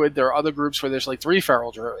feral druid. There are other groups where there's like 3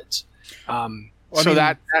 feral druids.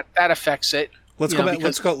 That affects it. Let's go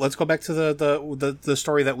back to the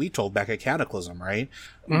story that we told back at Cataclysm, right?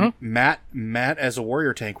 Mm-hmm. Matt as a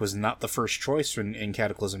warrior tank was not the first choice in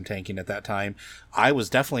Cataclysm tanking at that time. I was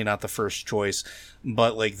definitely not the first choice,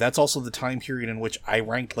 but like that's also the time period in which I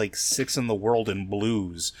ranked like 6th in the world in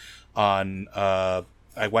blues on I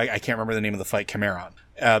can't remember the name of the fight, Cameron.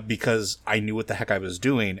 Because I knew what the heck I was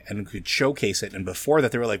doing and could showcase it. And before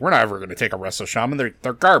that, they were like, we're not ever going to take a Resto Shaman.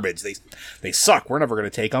 They're garbage. They suck. We're never going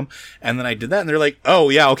to take them. And then I did that, and they're like, oh,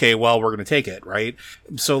 yeah, okay, well, we're going to take it, right?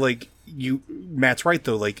 So, like, Matt's right,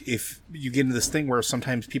 though. Like, if you get into this thing where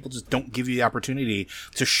sometimes people just don't give you the opportunity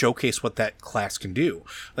to showcase what that class can do.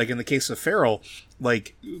 Like, in the case of Feral,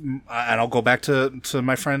 like, and I'll go back to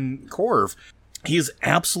my friend Corv. He is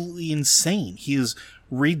absolutely insane. He is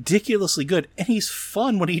ridiculously good, and he's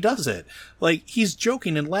fun when he does it. Like, he's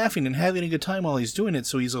joking and laughing and having a good time while he's doing it,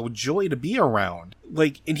 so he's a joy to be around.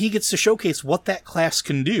 Like, and he gets to showcase what that class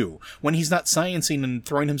can do when he's not sciencing and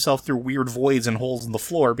throwing himself through weird voids and holes in the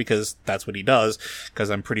floor, because that's what he does, because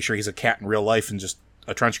I'm pretty sure he's a cat in real life and just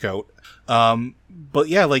a trench coat. But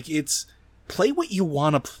yeah, like, it's play what you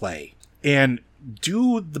want to play and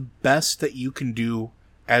do the best that you can do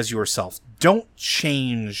as yourself. Don't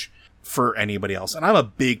change for anybody else. And I'm a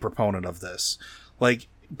big proponent of this. Like,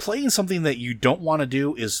 playing something that you don't want to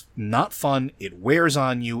do is not fun. It wears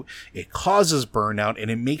on you. It causes burnout, and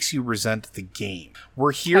it makes you resent the game.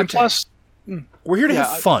 We're here to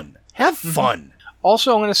have fun. Have fun.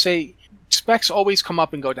 Also, I'm going to say specs always come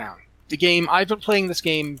up and go down. The game, I've been playing this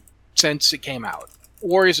game since it came out.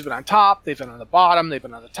 Warriors have been on top, they've been on the bottom, they've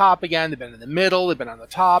been on the top again, they've been in the middle, they've been on the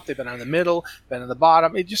top, they've been on the middle, been on the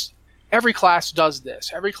bottom. Every class does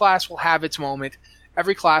this. Every class will have its moment.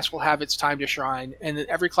 Every class will have its time to shine, and then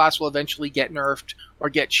every class will eventually get nerfed or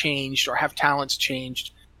get changed or have talents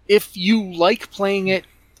changed. If you like playing it,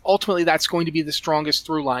 ultimately that's going to be the strongest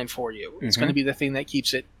through line for you. It's going to be the thing that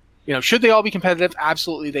keeps it. Should they all be competitive?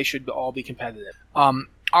 Absolutely, they should all be competitive.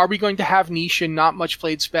 Are we going to have niche and not much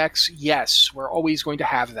played specs? Yes, we're always going to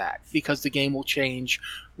have that because the game will change,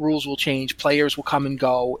 rules will change, players will come and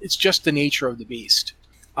go. It's just the nature of the beast.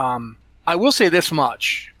 I will say this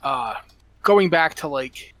much. Going back to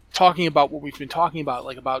talking about what we've been talking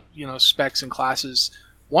about, about specs and classes.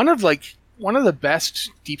 One of the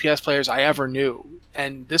best DPS players I ever knew,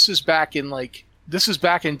 and this is back in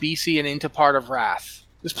BC and into part of Wrath.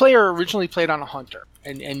 This player originally played on a Hunter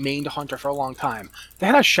and mained a Hunter for a long time. They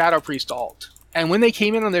had a Shadow Priest ult. And when they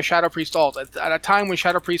came in on their Shadow Priest ult, at a time when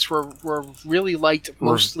Shadow Priests were really liked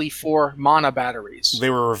mostly for mana batteries. They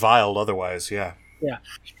were reviled otherwise, yeah. Yeah.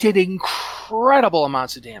 He did incredible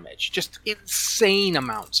amounts of damage. Just insane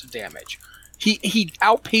amounts of damage. He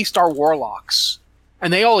outpaced our Warlocks.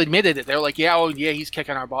 And they all admitted it. They're like, yeah, he's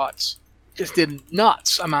kicking our butts. Just did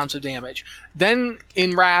nuts amounts of damage. Then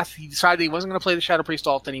in Wrath, he decided he wasn't going to play the Shadow Priest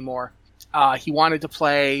ult anymore. He wanted to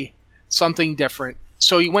play something different.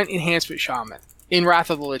 So he went Enhancement Shaman in Wrath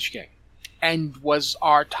of the Lich King and was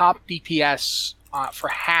our top DPS for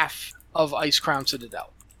half of Icecrown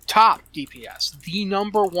Citadel. Top DPS. The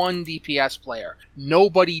number one DPS player.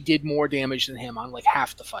 Nobody did more damage than him on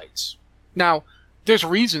half the fights. Now, there's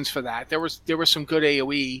reasons for that. There was some good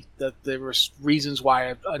AoE. There was reasons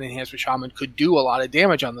why an Enhancement Shaman could do a lot of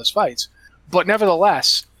damage on those fights. But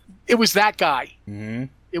nevertheless, it was that guy. Mm-hmm.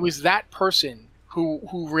 It was that person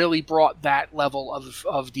who really brought that level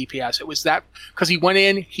of DPS. It was that because he went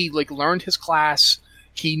in, he learned his class.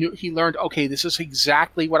 He learned, okay, this is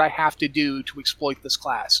exactly what I have to do to exploit this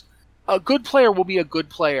class. A good player will be a good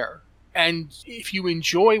player. And if you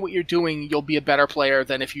enjoy what you're doing, you'll be a better player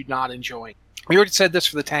than if you're not enjoying. We already said this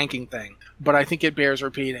for the tanking thing, but I think it bears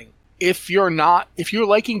repeating. If you're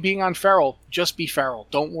liking being on Feral, just be Feral.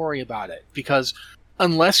 Don't worry about it. Because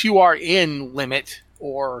unless you are in Limit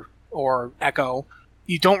or Echo,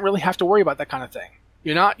 you don't really have to worry about that kind of thing.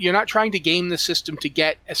 You're not trying to game the system to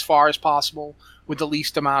get as far as possible with the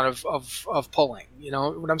least amount of pulling. You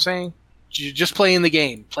know what I'm saying? You're just playing the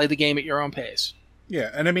game. Play the game at your own pace.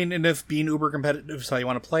 Yeah, and I mean, and if being uber competitive is how you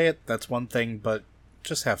want to play it, that's one thing, but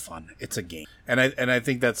just have fun. It's a game. And I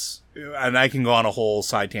think that's, and I can go on a whole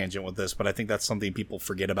side tangent with this, but I think that's something people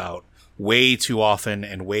forget about way too often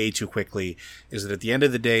and way too quickly, is that at the end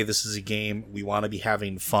of the day, this is a game. We want to be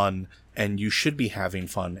having fun, and you should be having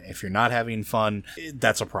fun. If you're not having fun,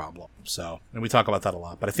 that's a problem. So, and we talk about that a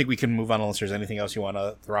lot, but I think we can move on unless there's anything else you want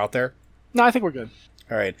to throw out there. No, I think we're good.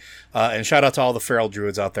 All right. And shout out to all the feral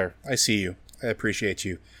druids out there. I see you. I appreciate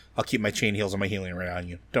you. I'll keep my chain heals and my healing right on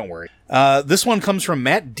you. Don't worry. This one comes from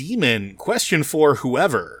Matt Demon. Question for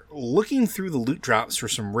whoever. Looking through the loot drops for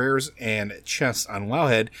some rares and chests on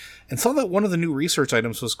Wowhead, and saw that one of the new research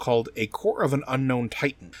items was called a Core of an Unknown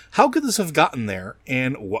Titan. How could this have gotten there,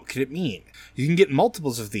 and what could it mean? You can get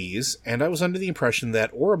multiples of these, and I was under the impression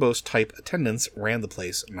that Ouroboros-type attendants ran the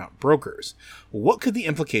place, not brokers. What could the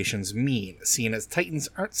implications mean, seeing as Titans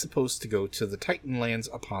aren't supposed to go to the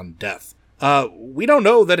Titanlands upon death? We don't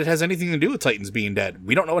know that it has anything to do with Titans being dead.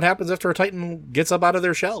 We don't know what happens after a Titan gets up out of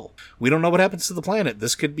their shell. We don't know what happens to the planet.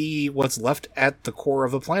 This could be what's left at the core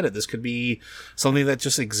of the planet. This could be something that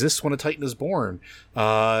just exists when a Titan is born.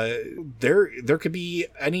 There could be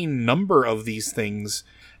any number of these things,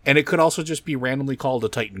 and it could also just be randomly called a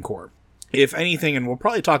Titan core. If anything, and we'll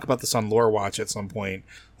probably talk about this on Lore Watch at some point,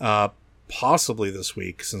 possibly this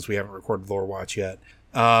week, since we haven't recorded Lore Watch yet.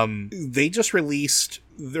 They just released,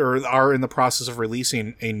 or are in the process of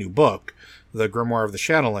releasing, a new book, The Grimoire of the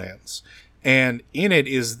Shadowlands. And in it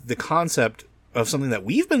is the concept of something that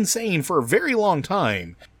we've been saying for a very long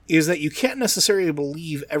time, is that you can't necessarily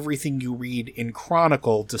believe everything you read in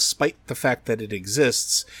Chronicle, despite the fact that it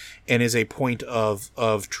exists and is a point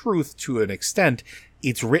of truth to an extent.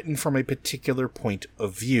 It's written from a particular point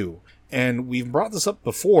of view. And we've brought this up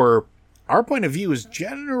before. our point of view is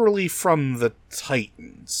generally from the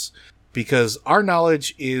Titans, because our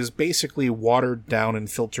knowledge is basically watered down and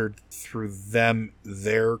filtered through them,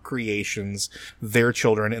 their creations, their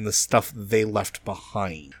children, and the stuff they left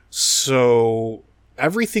behind. So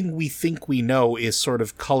everything we think we know is sort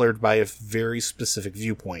of colored by a very specific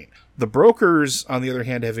viewpoint. The brokers, on the other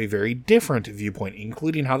hand, have a very different viewpoint,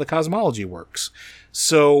 including how the cosmology works.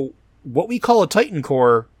 So what we call a Titan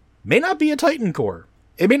core may not be a Titan core.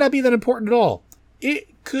 It may not be that important at all. It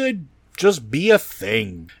could just be a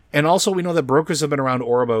thing. And also we know that brokers have been around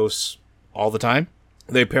Oribos all the time.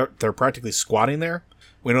 They're practically squatting there.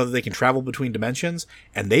 We know that they can travel between dimensions,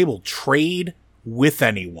 and they will trade with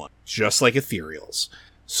anyone, just like ethereals.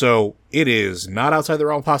 So it is not outside the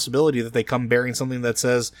realm of possibility that they come bearing something that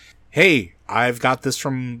says, hey, I've got this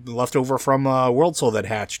from leftover from a World Soul that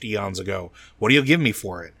hatched eons ago. What do you give me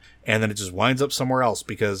for it? And then it just winds up somewhere else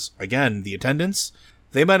because, again, the attendants,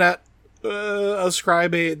 they might not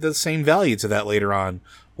ascribe the same value to that later on,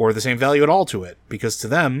 or the same value at all to it, because to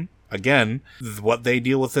them, again, what they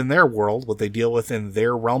deal with in their world, what they deal with in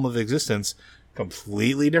their realm of existence,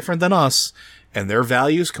 completely different than us, and their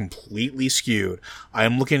values completely skewed. I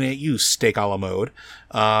am looking at you, Steak a la mode.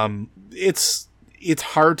 It's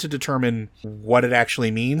hard to determine what it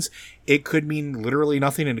actually means. It could mean literally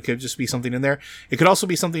nothing, and it could just be something in there. It could also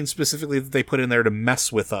be something specifically that they put in there to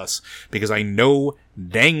mess with us, because I know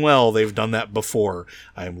dang well they've done that before.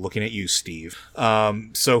 I'm looking at you, Steve.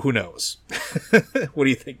 So who knows? What do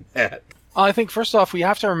you think, Matt? I think, first off, we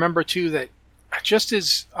have to remember, too, that just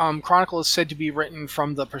as Chronicle is said to be written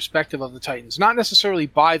from the perspective of the Titans, not necessarily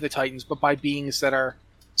by the Titans, but by beings that are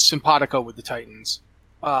simpatico with the Titans.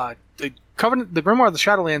 The Grimoire of the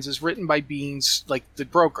Shadowlands is written by beings like the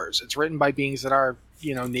brokers. It's written by beings that are,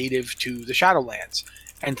 native to the Shadowlands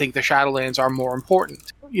and think the Shadowlands are more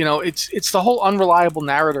important. It's the whole unreliable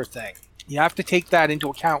narrator thing. You have to take that into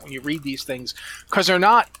account when you read these things, because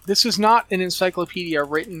this is not an encyclopedia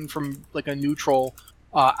written from like a neutral,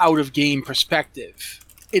 out-of-game perspective.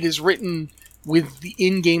 It is written with the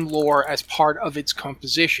in-game lore as part of its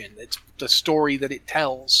composition. It's the story that it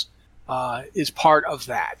tells is part of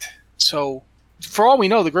that. So, for all we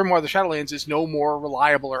know, the Grimoire of the Shadowlands is no more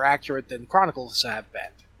reliable or accurate than Chronicles have been.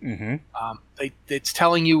 Mm-hmm. It's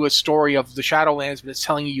telling you a story of the Shadowlands, but it's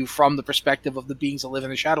telling you from the perspective of the beings that live in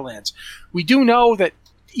the Shadowlands. We do know that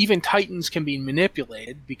even Titans can be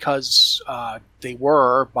manipulated because they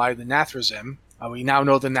were by the Nathrazim. We now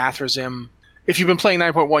know the Nathrazim. If you've been playing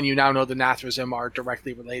 9.1, you now know the Nathrazim are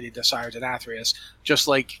directly related to Sires of Nathrius, just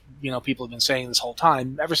like people have been saying this whole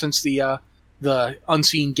time, ever since the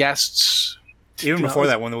unseen guests. Even before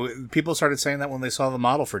that, when people started saying that when they saw the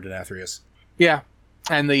model for Denathrius. Yeah,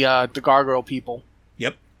 and the Gargoyle people.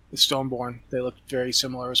 Yep, the Stoneborn, they look very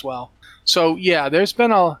similar as well. So yeah, there's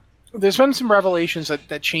been some revelations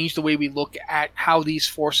that change the way we look at how these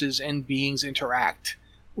forces and beings interact.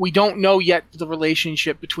 We don't know yet the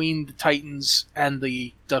relationship between the Titans and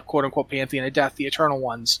the quote-unquote Pantheon of Death, the Eternal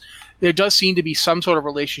Ones. There does seem to be some sort of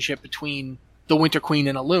relationship between the Winter Queen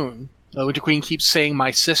and Elune. The Winter Queen keeps saying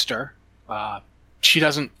 "my sister." She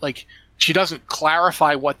doesn't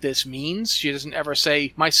clarify what this means. She doesn't ever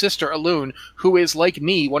say "my sister Elune," who is like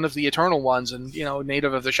me, one of the Eternal Ones, and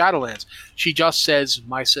native of the Shadowlands. She just says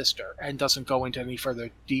 "my sister" and doesn't go into any further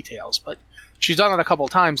details. But she's done it a couple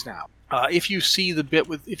times now. If you see the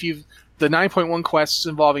 9.1 quests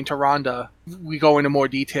involving Tyrande, we go into more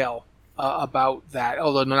detail about that,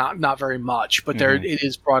 although not very much. But there it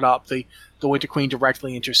is brought up. The Winter Queen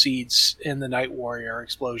directly intercedes in the Night Warrior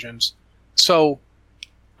explosions. So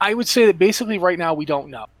I would say that basically right now we don't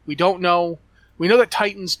know. We don't know. We know that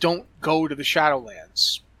Titans don't go to the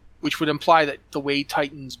Shadowlands, which would imply that the way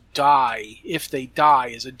Titans die, if they die,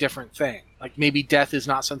 is a different thing. Like maybe death is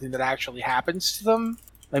not something that actually happens to them.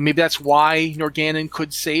 Like maybe that's why Norgannon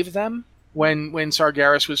could save them when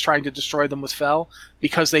Sargeras was trying to destroy them with Fel,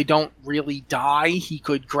 because they don't really die. He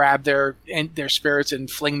could grab their spirits and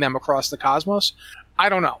fling them across the cosmos. I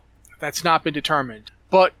don't know. That's not been determined.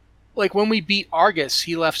 But like when we beat Argus,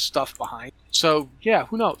 he left stuff behind. So yeah,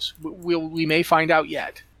 who knows? We may find out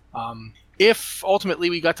yet. If ultimately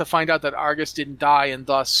we got to find out that Argus didn't die and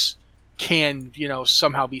thus can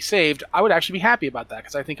somehow be saved, I would actually be happy about that,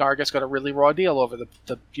 because I think Argus got a really raw deal over the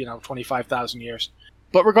 25,000 years.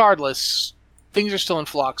 But regardless, things are still in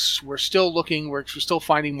flux. We're still looking. We're still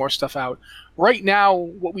finding more stuff out. Right now,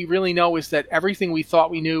 what we really know is that everything we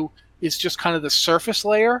thought we knew is just kind of the surface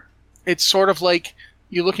layer. It's sort of like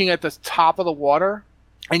you're looking at the top of the water,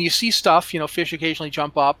 and you see stuff. Fish occasionally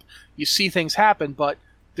jump up. You see things happen, but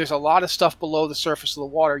there's a lot of stuff below the surface of the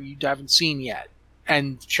water you haven't seen yet.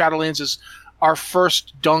 And Shadowlands is our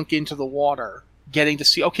first dunk into the water, getting to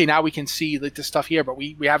see, okay, now we can see like the stuff here, but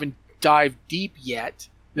we haven't dived deep yet.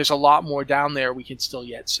 There's a lot more down there we can still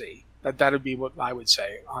yet see. That would be what I would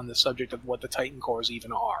say on the subject of what the Titan cores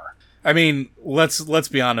even are. I mean, let's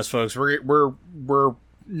be honest, folks. We're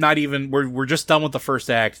not even we're just done with the first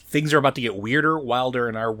act. Things are about to get weirder, wilder,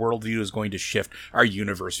 and our worldview is going to shift. Our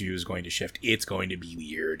universe view is going to shift. It's going to be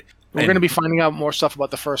weird. We're going to be finding out more stuff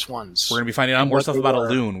about the first ones. We're going to be finding out more stuff about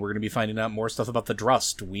Elune. We're going to be finding out more stuff about the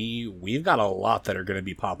Drust. We've got a lot that are going to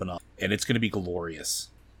be popping up, and it's going to be glorious.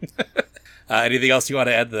 Anything else you want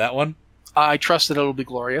to add to that one? I trust that it'll be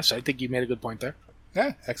glorious. I think you made a good point there.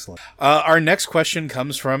 Yeah, excellent. Our next question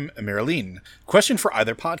comes from Miraline. Question for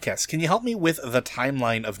either podcast. Can you help me with the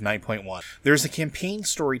timeline of 9.1? There's a campaign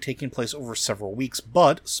story taking place over several weeks,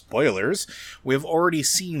 but, spoilers, we have already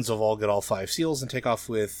seen Zovaal get all 5 seals and take off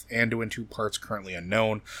with Anduin 2 parts currently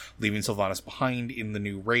unknown, leaving Sylvanas behind in the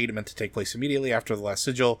new raid meant to take place immediately after the last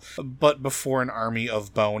sigil, but before an army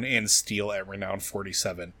of bone and steel at Renown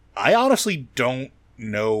 47. I honestly don't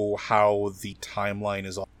know how the timeline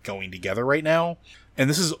is all going together right now. And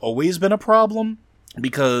this has always been a problem,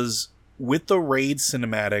 because with the raid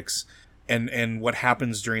cinematics and what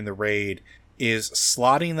happens during the raid is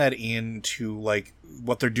slotting that into like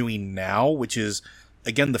what they're doing now, which is,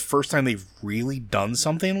 again, the first time they've really done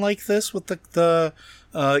something like this with the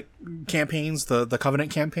campaigns, the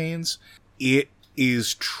Covenant campaigns. It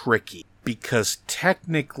is tricky because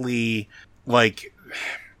technically, like,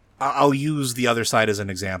 I'll use the other side as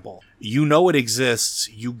an example. You know it exists,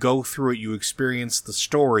 you go through it, you experience the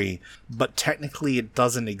story, but technically it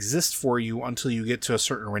doesn't exist for you until you get to a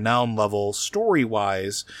certain renown level,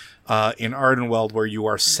 story-wise, in Ardenweald, where you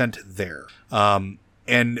are sent there. And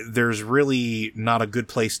there's really not a good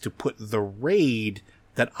place to put the raid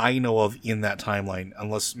that I know of in that timeline,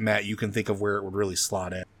 unless, Matt, you can think of where it would really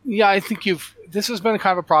slot in. Yeah, I think this has been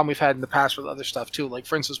kind of a problem we've had in the past with other stuff, too. Like,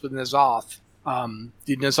 for instance, with N'Zoth.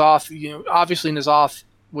 The N'Zoth, obviously N'Zoth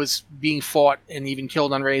was being fought and even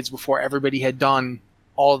killed on raids before everybody had done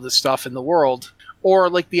all of the stuff in the world. Or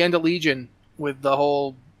like the End of Legion with the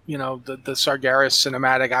whole, the Sargeras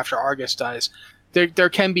cinematic after Argus dies. There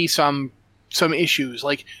can be some issues.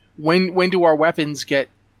 Like, when do our weapons get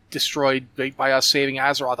destroyed by us saving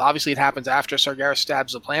Azeroth? Obviously it happens after Sargeras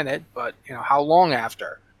stabs the planet, but, how long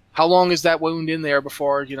after? How long is that wound in there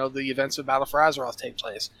before, the events of Battle for Azeroth take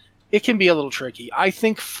place? It can be a little tricky. I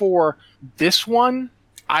think for this one,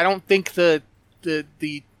 I don't think the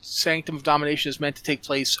Sanctum of Domination is meant to take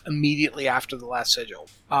place immediately after the last sigil.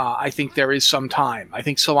 I think there is some time. I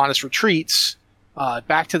think Sylvanas retreats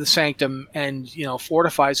back to the Sanctum and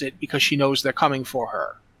fortifies it because she knows they're coming for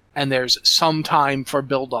her, and there's some time for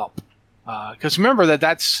build up. Because remember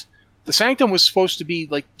that's the Sanctum was supposed to be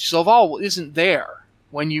like, Zovaal isn't there.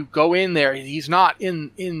 When you go in there, he's not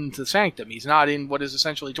in the Sanctum. He's not in what is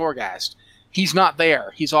essentially Torghast. He's not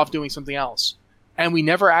there. He's off doing something else. And we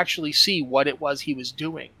never actually see what it was he was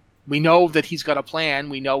doing. We know that he's got a plan.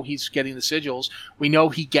 We know he's getting the sigils. We know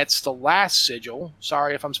he gets the last sigil.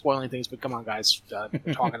 Sorry if I'm spoiling things, but come on, guys.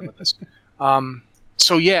 We're talking about this.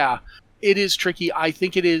 So yeah, it is tricky. I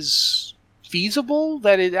think it is feasible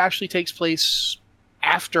that it actually takes place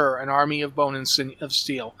after an army of bone and of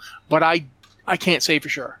steel. But I can't say for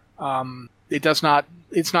sure. It's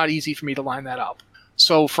not easy for me to line that up.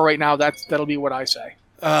 So for right now, that'll be what I say.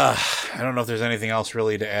 I don't know if there's anything else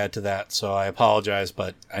really to add to that, so I apologize,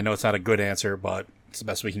 but I know it's not a good answer, but it's the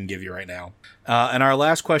best we can give you right now. And our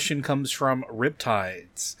last question comes from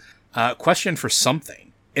Riptides. Question for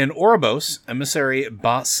something. In Oribos, emissary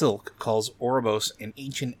Ba Silk calls Oribos an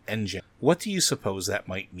ancient engine. What do you suppose that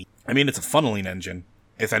might mean? I mean, it's a funneling engine,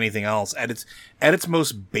 if anything else. At its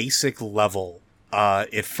most basic level,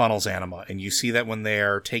 it funnels anima, and you see that when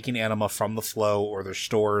they're taking anima from the flow or their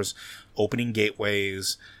stores, opening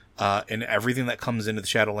gateways, and everything that comes into the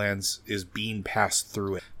Shadowlands is being passed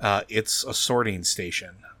through it. It's a sorting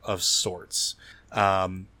station of sorts.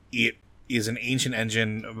 It is an ancient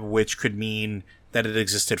engine, which could mean that it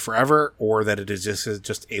existed forever, or that it existed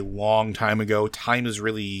just a long time ago. Time is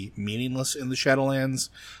really meaningless in the Shadowlands.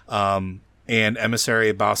 And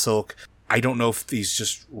Emissary Ba Silk, I don't know if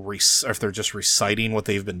if they're just reciting what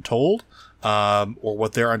they've been told, or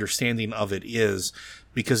what their understanding of it is.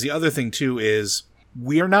 Because the other thing too is,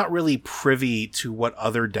 we are not really privy to what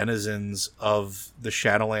other denizens of the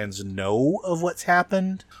Shadowlands know of what's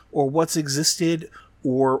happened, or what's existed,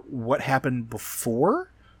 or what happened before.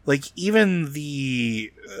 Like, even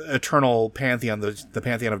the Eternal Pantheon, the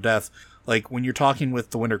Pantheon of Death, like, when you're talking with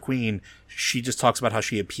the Winter Queen, she just talks about how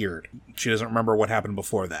she appeared. She doesn't remember what happened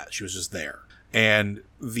before that. She was just there. And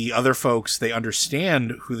the other folks, they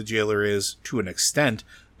understand who the jailer is to an extent,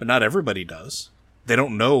 but not everybody does. They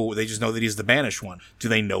don't know. They just know that he's the banished one. Do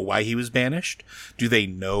they know why he was banished? Do they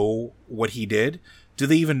know what he did? Do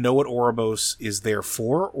they even know what Oribos is there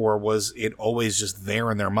for? Or was it always just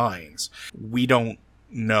there in their minds? We don't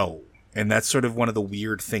know. And that's sort of one of the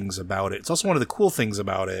weird things about it. It's also one of the cool things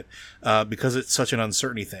about it, because it's such an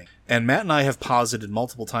uncertainty thing. And Matt and I have posited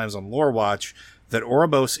multiple times on Lore Watch that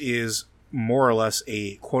Oribos is more or less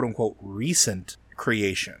a quote-unquote recent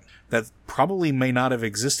creation that probably may not have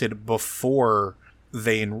existed before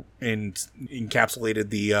they encapsulated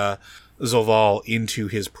the Zoval into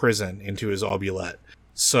his prison, into his Aubulette.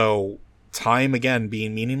 So time, again,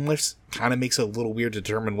 being meaningless kind of makes it a little weird to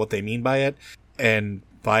determine what they mean by it. And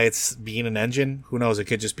by its being an engine, who knows? It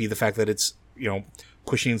could just be the fact that it's,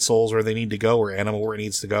 pushing souls where they need to go, or Anima where it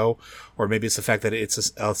needs to go. Or maybe it's the fact that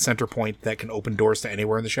it's a center point that can open doors to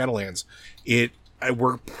anywhere in the Shadowlands.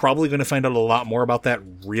 We're probably going to find out a lot more about that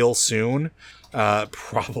real soon.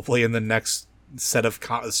 Probably in the next set of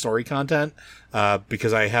story content,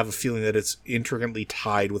 because I have a feeling that it's intricately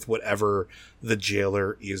tied with whatever the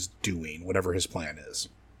jailer is doing, whatever his plan is.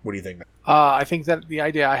 What do you think, Matt? I think that the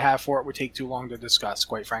idea I have for it would take too long to discuss,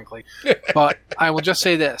 quite frankly. But I will just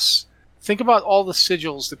say this. Think about all the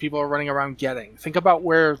sigils that people are running around getting. Think about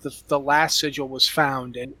where the last sigil was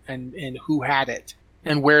found and who had it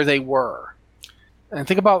and where they were. And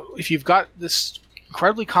think about if you've got this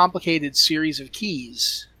incredibly complicated series of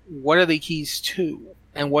keys, what are they keys to?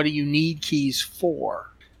 And what do you need keys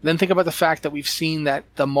for? Then think about the fact that we've seen that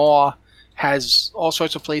the Maw has all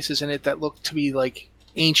sorts of places in it that look to be like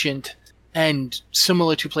ancient and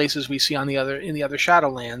similar to places we see in the other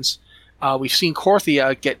Shadowlands. We've seen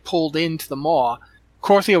Korthia get pulled into the Maw.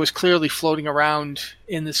 Korthia was clearly floating around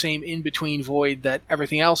in the same in-between void that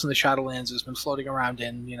everything else in the Shadowlands has been floating around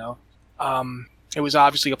in, It was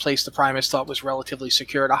obviously a place the Primus thought was relatively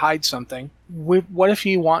secure to hide something. What if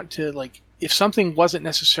you want to, if something wasn't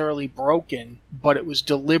necessarily broken, but it was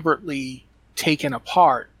deliberately taken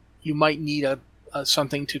apart, you might need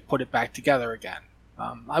something to put it back together again.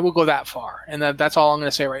 I will go that far, and that's all I'm going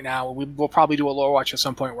to say right now. We'll probably do a lore watch at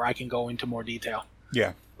some point where I can go into more detail.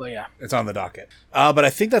 Yeah. But yeah. It's on the docket. But I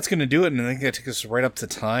think that's going to do it, and I think that took us right up to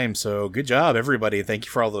time. So good job, everybody. Thank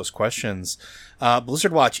you for all those questions.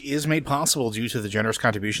 Blizzard Watch is made possible due to the generous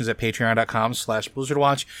contributions at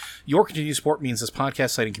patreon.com/BlizzardWatch. Your continued support means this podcast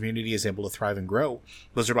site and community is able to thrive and grow.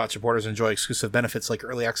 Blizzard Watch supporters enjoy exclusive benefits like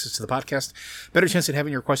early access to the podcast, better chance at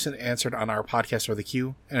having your question answered on our podcast or the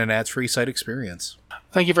queue, and an ads-free site experience.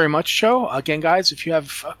 Thank you very much, Joe. Again, guys, if you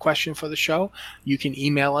have a question for the show, you can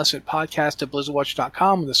email us at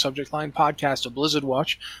podcast@blizzardwatch.com with the subject line podcast of Blizzard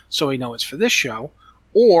Watch, so we know it's for this show.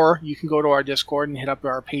 Or you can go to our Discord and hit up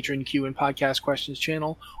our Patreon Q and Podcast Questions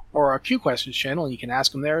channel or our Q Questions channel, and you can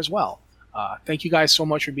ask them there as well. Thank you guys so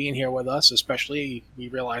much for being here with us, especially we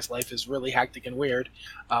realize life is really hectic and weird.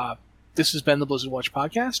 This has been the Blizzard Watch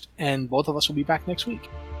Podcast, and both of us will be back next week.